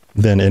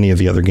 than any of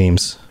the other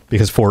games,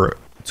 because 4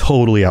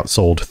 totally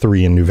outsold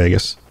 3 in New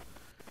Vegas.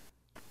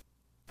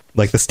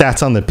 Like the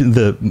stats on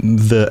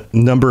the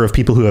number of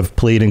people who have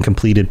played and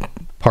completed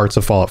parts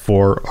of Fallout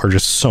 4 are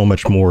just so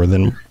much more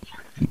than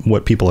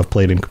what people have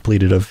played and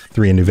completed of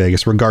 3 in New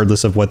Vegas,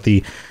 regardless of what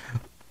the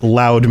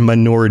loud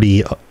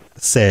minority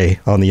say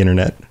on the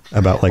internet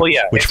about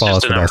which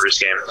Fallout's the best. Numbers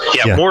game.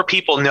 Yeah, more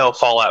people know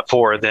Fallout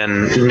 4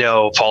 than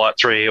know Fallout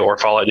 3 or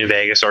Fallout New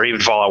Vegas or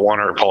even Fallout 1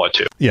 or Fallout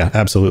 2. Yeah,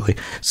 absolutely.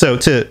 So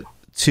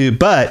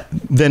but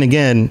then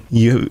again,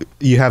 you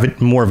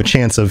have more of a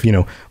chance of,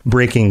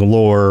 breaking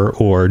lore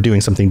or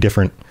doing something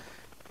different.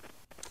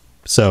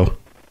 So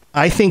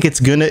I think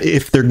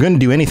if they're going to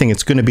do anything,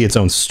 it's going to be its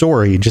own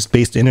story, just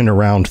based in and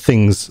around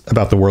things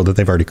about the world that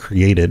they've already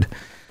created.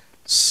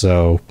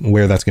 So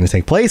where that's going to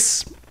take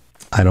place,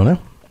 I don't know.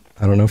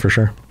 I don't know for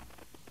sure.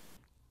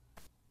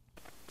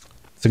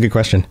 It's a good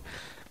question.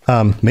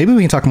 Maybe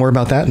we can talk more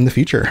about that in the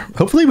future.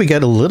 Hopefully we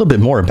get a little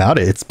bit more about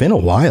it. It's been a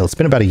while. It's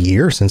been about a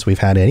year since we've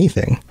had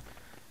anything.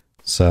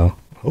 So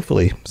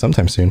hopefully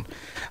sometime soon.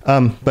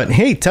 But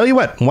hey, tell you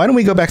what, why don't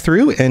we go back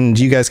through and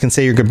you guys can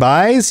say your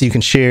goodbyes. You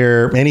can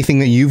share anything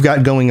that you've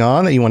got going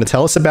on that you want to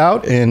tell us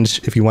about. And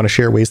if you want to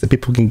share ways that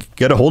people can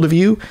get a hold of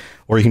you,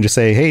 or you can just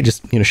say, hey,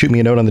 just, shoot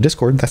me a note on the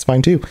Discord. That's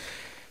fine too.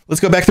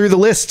 Let's go back through the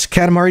list.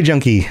 Katamari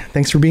Junkie,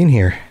 thanks for being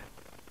here.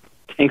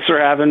 Thanks for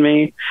having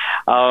me.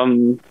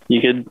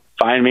 You could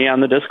find me on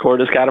the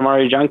Discord as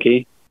Katamari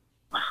Junkie.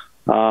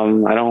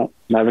 I don't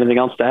have anything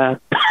else to add.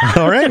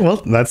 All right. Well,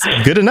 that's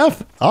good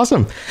enough.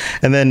 Awesome.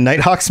 And then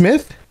Nighthawk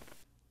Smith.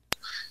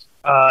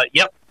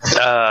 Yep.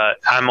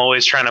 I'm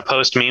always trying to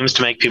post memes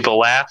to make people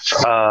laugh.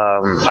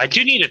 I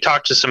do need to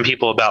talk to some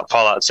people about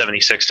Fallout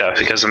 76 stuff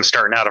because I'm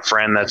starting out a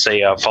friend that's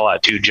a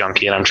Fallout 2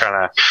 junkie, and I'm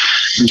trying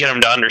to get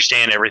them to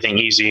understand everything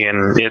easy.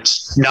 And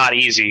it's not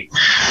easy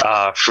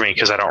for me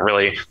because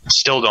I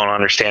still don't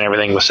understand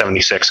everything with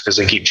 76 because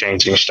they keep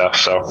changing stuff.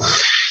 So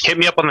hit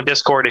me up on the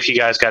Discord if you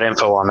guys got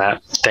info on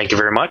that. Thank you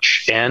very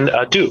much. And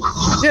do.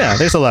 Yeah,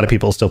 there's a lot of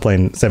people still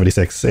playing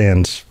 76,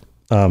 and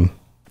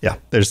yeah,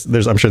 there's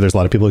I'm sure there's a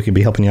lot of people who can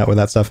be helping you out with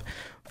that stuff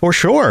for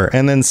sure.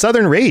 And then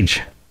Southern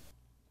Rage.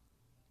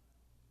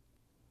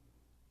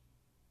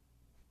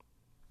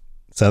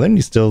 Southern,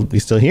 you still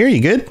here?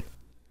 You good?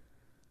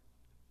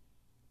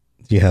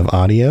 Do you have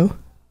audio?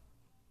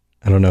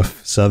 I don't know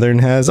if Southern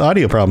has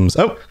audio problems.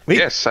 Oh, wait.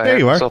 Yes, I there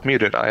you are.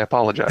 Self-muted. I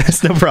apologize.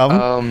 That's no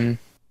problem.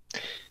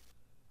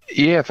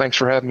 Yeah, thanks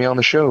for having me on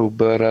the show.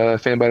 But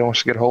if anybody wants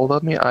to get a hold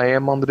of me, I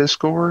am on the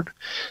Discord.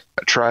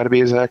 I try to be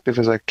as active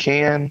as I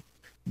can,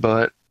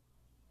 but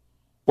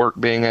work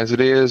being as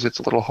it is, it's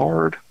a little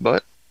hard,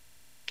 but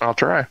I'll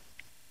try.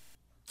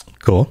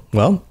 Cool.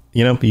 Well,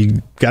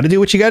 you got to do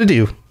what you got to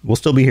do. We'll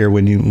still be here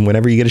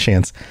whenever you get a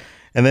chance.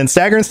 And then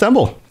Stagger and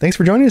Stumble, thanks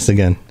for joining us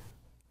again.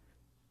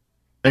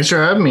 Thanks for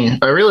having me.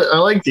 I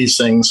like these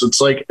things. It's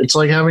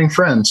like having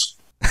friends.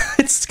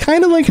 It's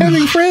kind of like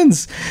having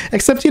friends,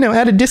 except,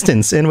 at a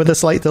distance and with a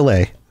slight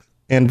delay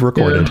and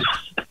recorded.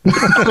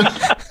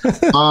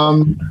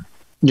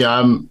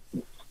 Yeah.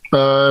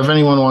 If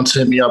anyone wants to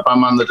hit me up,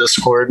 I'm on the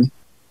Discord.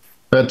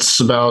 That's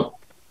about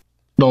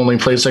the only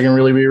place I can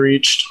really be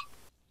reached.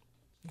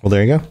 Well,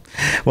 there you go.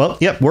 Well,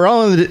 yep, we're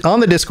all on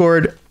the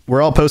Discord.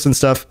 We're all posting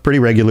stuff pretty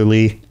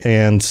regularly.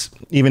 And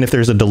even if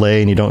there's a delay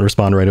and you don't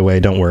respond right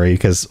away, don't worry,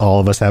 because all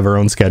of us have our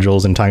own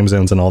schedules and time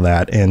zones and all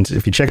that. And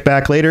if you check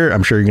back later,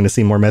 I'm sure you're going to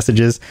see more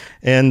messages.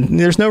 And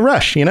there's no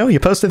rush. You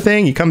post a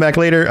thing, you come back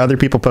later, other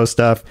people post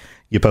stuff,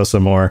 you post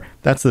some more.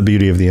 That's the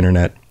beauty of the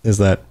internet, is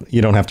that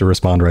you don't have to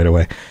respond right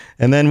away.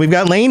 And then we've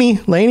got Lainey.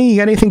 Lainey, you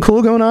got anything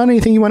cool going on?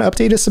 Anything you want to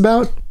update us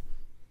about?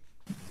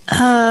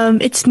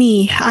 It's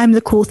me. I'm the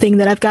cool thing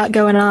that I've got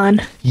going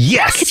on.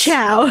 Yes.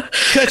 Ka-chow.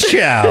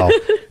 Ka-chow.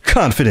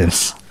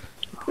 Confidence.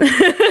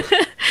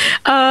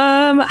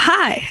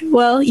 Hi.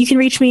 Well, you can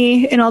reach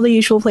me in all the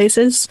usual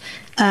places.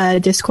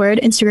 Discord,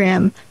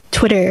 Instagram,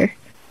 Twitter,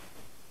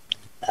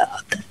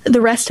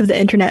 the rest of the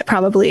internet,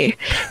 probably.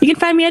 You can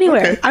find me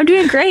anywhere. I'm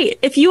doing great.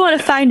 If you want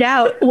to find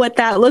out what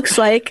that looks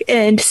like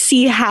and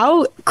see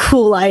how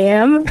cool I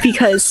am,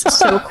 because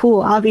so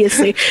cool,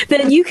 obviously,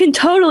 then you can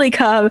totally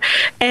come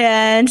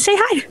and say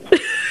hi.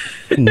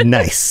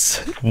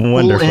 Nice.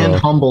 Wonderful. Cool and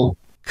humble.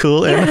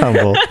 Cool and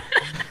humble.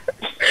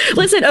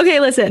 Listen.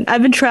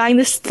 I've been trying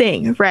this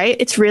thing, right?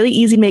 It's really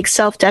easy to make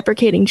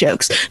self-deprecating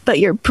jokes, but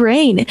your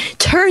brain,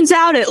 turns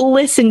out it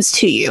listens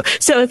to you.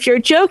 So if you're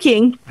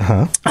joking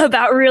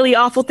about really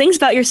awful things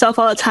about yourself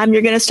all the time,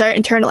 you're going to start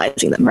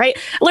internalizing them, right?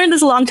 I learned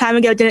this a long time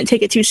ago, didn't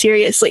take it too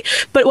seriously.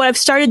 But what I've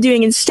started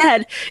doing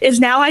instead is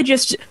now I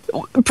just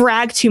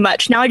brag too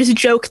much. Now I just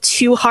joke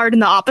too hard in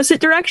the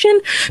opposite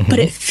direction, but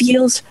it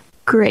feels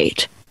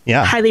great.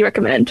 Yeah. Highly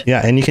recommend.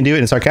 Yeah, and you can do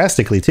it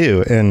sarcastically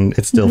too, and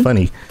it's still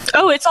funny.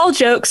 Oh, it's all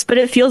jokes, but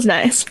it feels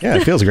nice. Yeah,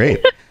 it feels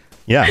great.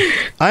 Yeah.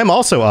 I'm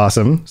also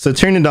awesome, so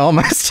tune into all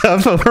my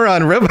stuff over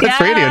on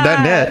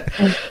robotsradio.net.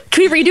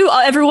 Can we redo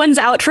everyone's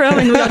outro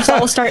and we just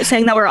all start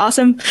saying that we're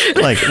awesome?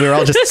 Like, we're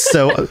all just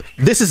so...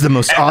 This is the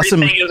most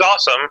awesome... Everything is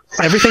awesome.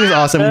 Everything is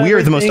awesome. We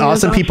are the most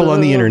awesome people on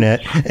the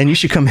internet, and you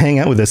should come hang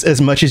out with us as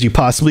much as you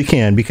possibly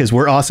can, because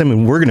we're awesome,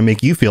 and we're going to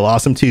make you feel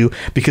awesome too,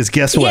 because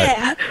guess what?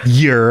 Yeah.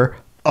 You're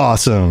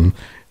awesome.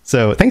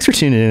 So thanks for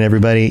tuning in,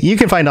 everybody. You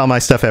can find all my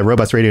stuff at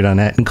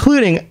robotsradio.net,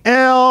 including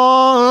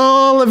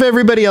all of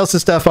everybody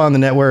else's stuff on the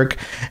network,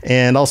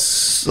 and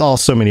also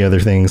so many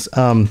other things.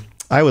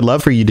 I would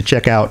love for you to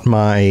check out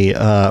my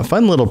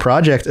fun little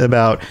project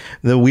about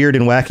the weird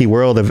and wacky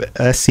world of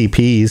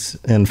SCPs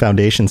and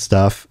Foundation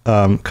stuff,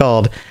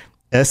 called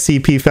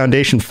SCP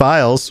Foundation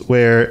Files,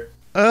 where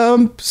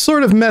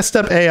sort of messed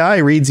up AI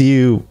reads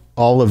you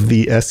all of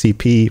the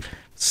SCP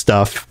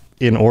stuff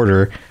in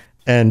order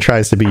and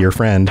tries to be your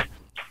friend.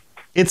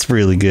 It's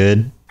really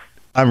good.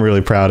 I'm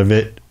really proud of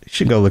it. You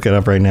should go look it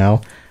up right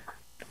now.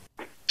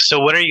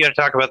 So when are you going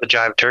to talk about the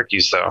Jive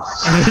Turkeys, though?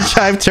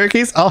 Jive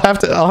Turkeys? I'll have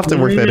to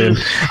work that in.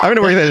 I'm going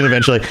to work that in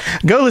eventually.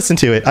 Go listen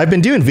to it. I've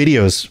been doing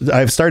videos.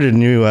 I've started a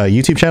new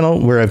YouTube channel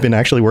where I've been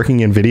actually working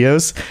in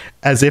videos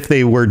as if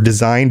they were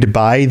designed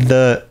by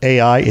the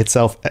AI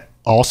itself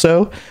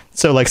also.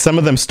 So like some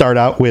of them start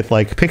out with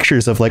like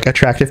pictures of like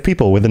attractive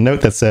people with a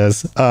note that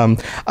says,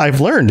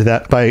 I've learned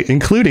that by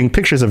including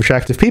pictures of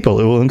attractive people,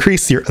 it will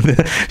increase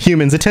the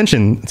human's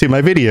attention to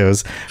my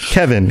videos.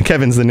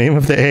 Kevin's the name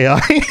of the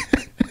AI.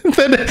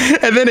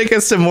 and then it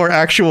gets to more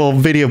actual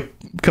video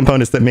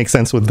components that make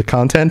sense with the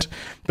content,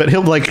 but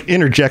he'll like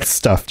interject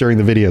stuff during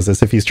the videos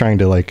as if he's trying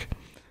to like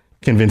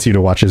convince you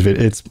to watch his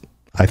video.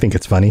 I think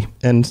it's funny,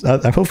 and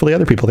hopefully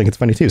other people think it's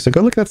funny too. So go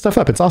look that stuff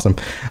up. It's awesome.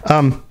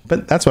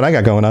 But that's what I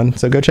got going on.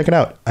 So go check it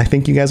out. I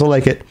think you guys will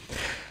like it.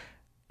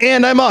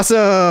 And I'm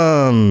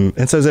awesome.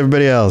 And so is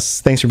everybody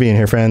else. Thanks for being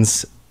here,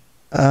 friends.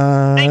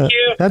 Thank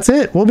you. That's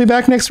it. We'll be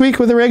back next week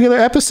with a regular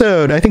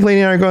episode. I think Lainey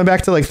and I are going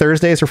back to like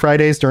Thursdays or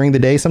Fridays during the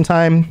day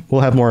sometime.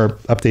 We'll have more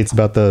updates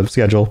about the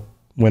schedule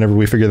whenever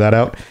we figure that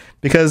out,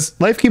 because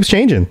life keeps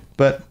changing,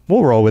 but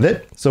we'll roll with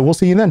it. So we'll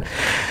see you then.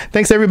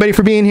 Thanks everybody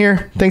for being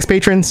here. Thanks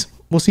patrons.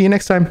 We'll see you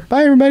next time.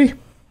 Bye, everybody.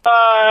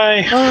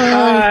 Bye.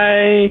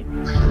 Bye.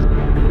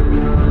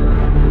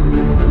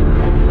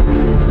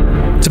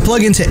 To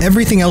plug into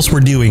everything else we're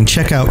doing,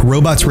 check out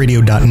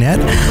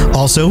robotsradio.net.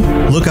 Also,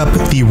 look up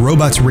the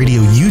Robots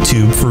Radio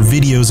YouTube for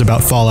videos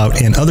about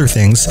Fallout and other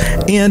things.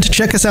 And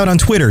check us out on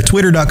Twitter,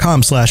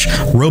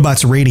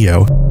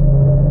 twitter.com/robotsradio.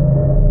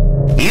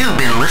 You've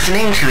been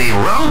listening to a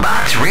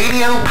Robots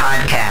Radio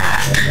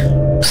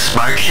podcast.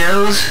 Smart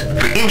shows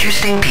for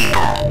interesting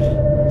people.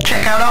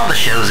 Check out all the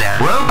shows at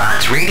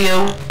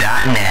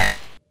robotsradio.net.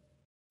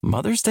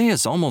 Mother's Day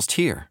is almost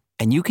here,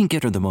 and you can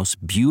get her the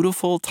most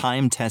beautiful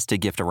time-tested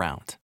gift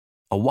around.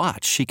 A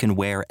watch she can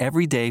wear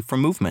every day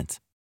from Movement.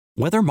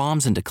 Whether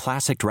mom's into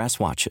classic dress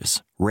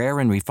watches, rare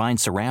and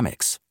refined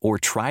ceramics, or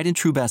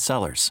tried-and-true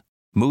bestsellers,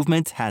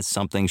 Movement has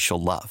something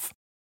she'll love.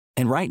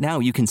 And right now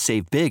you can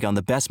save big on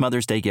the best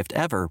Mother's Day gift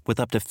ever with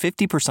up to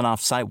 50% off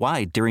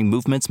site-wide during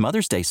Movement's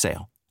Mother's Day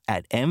sale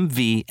at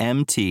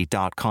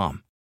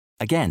MVMT.com.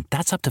 Again,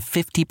 that's up to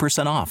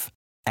 50% off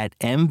at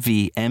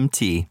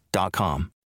MVMT.com.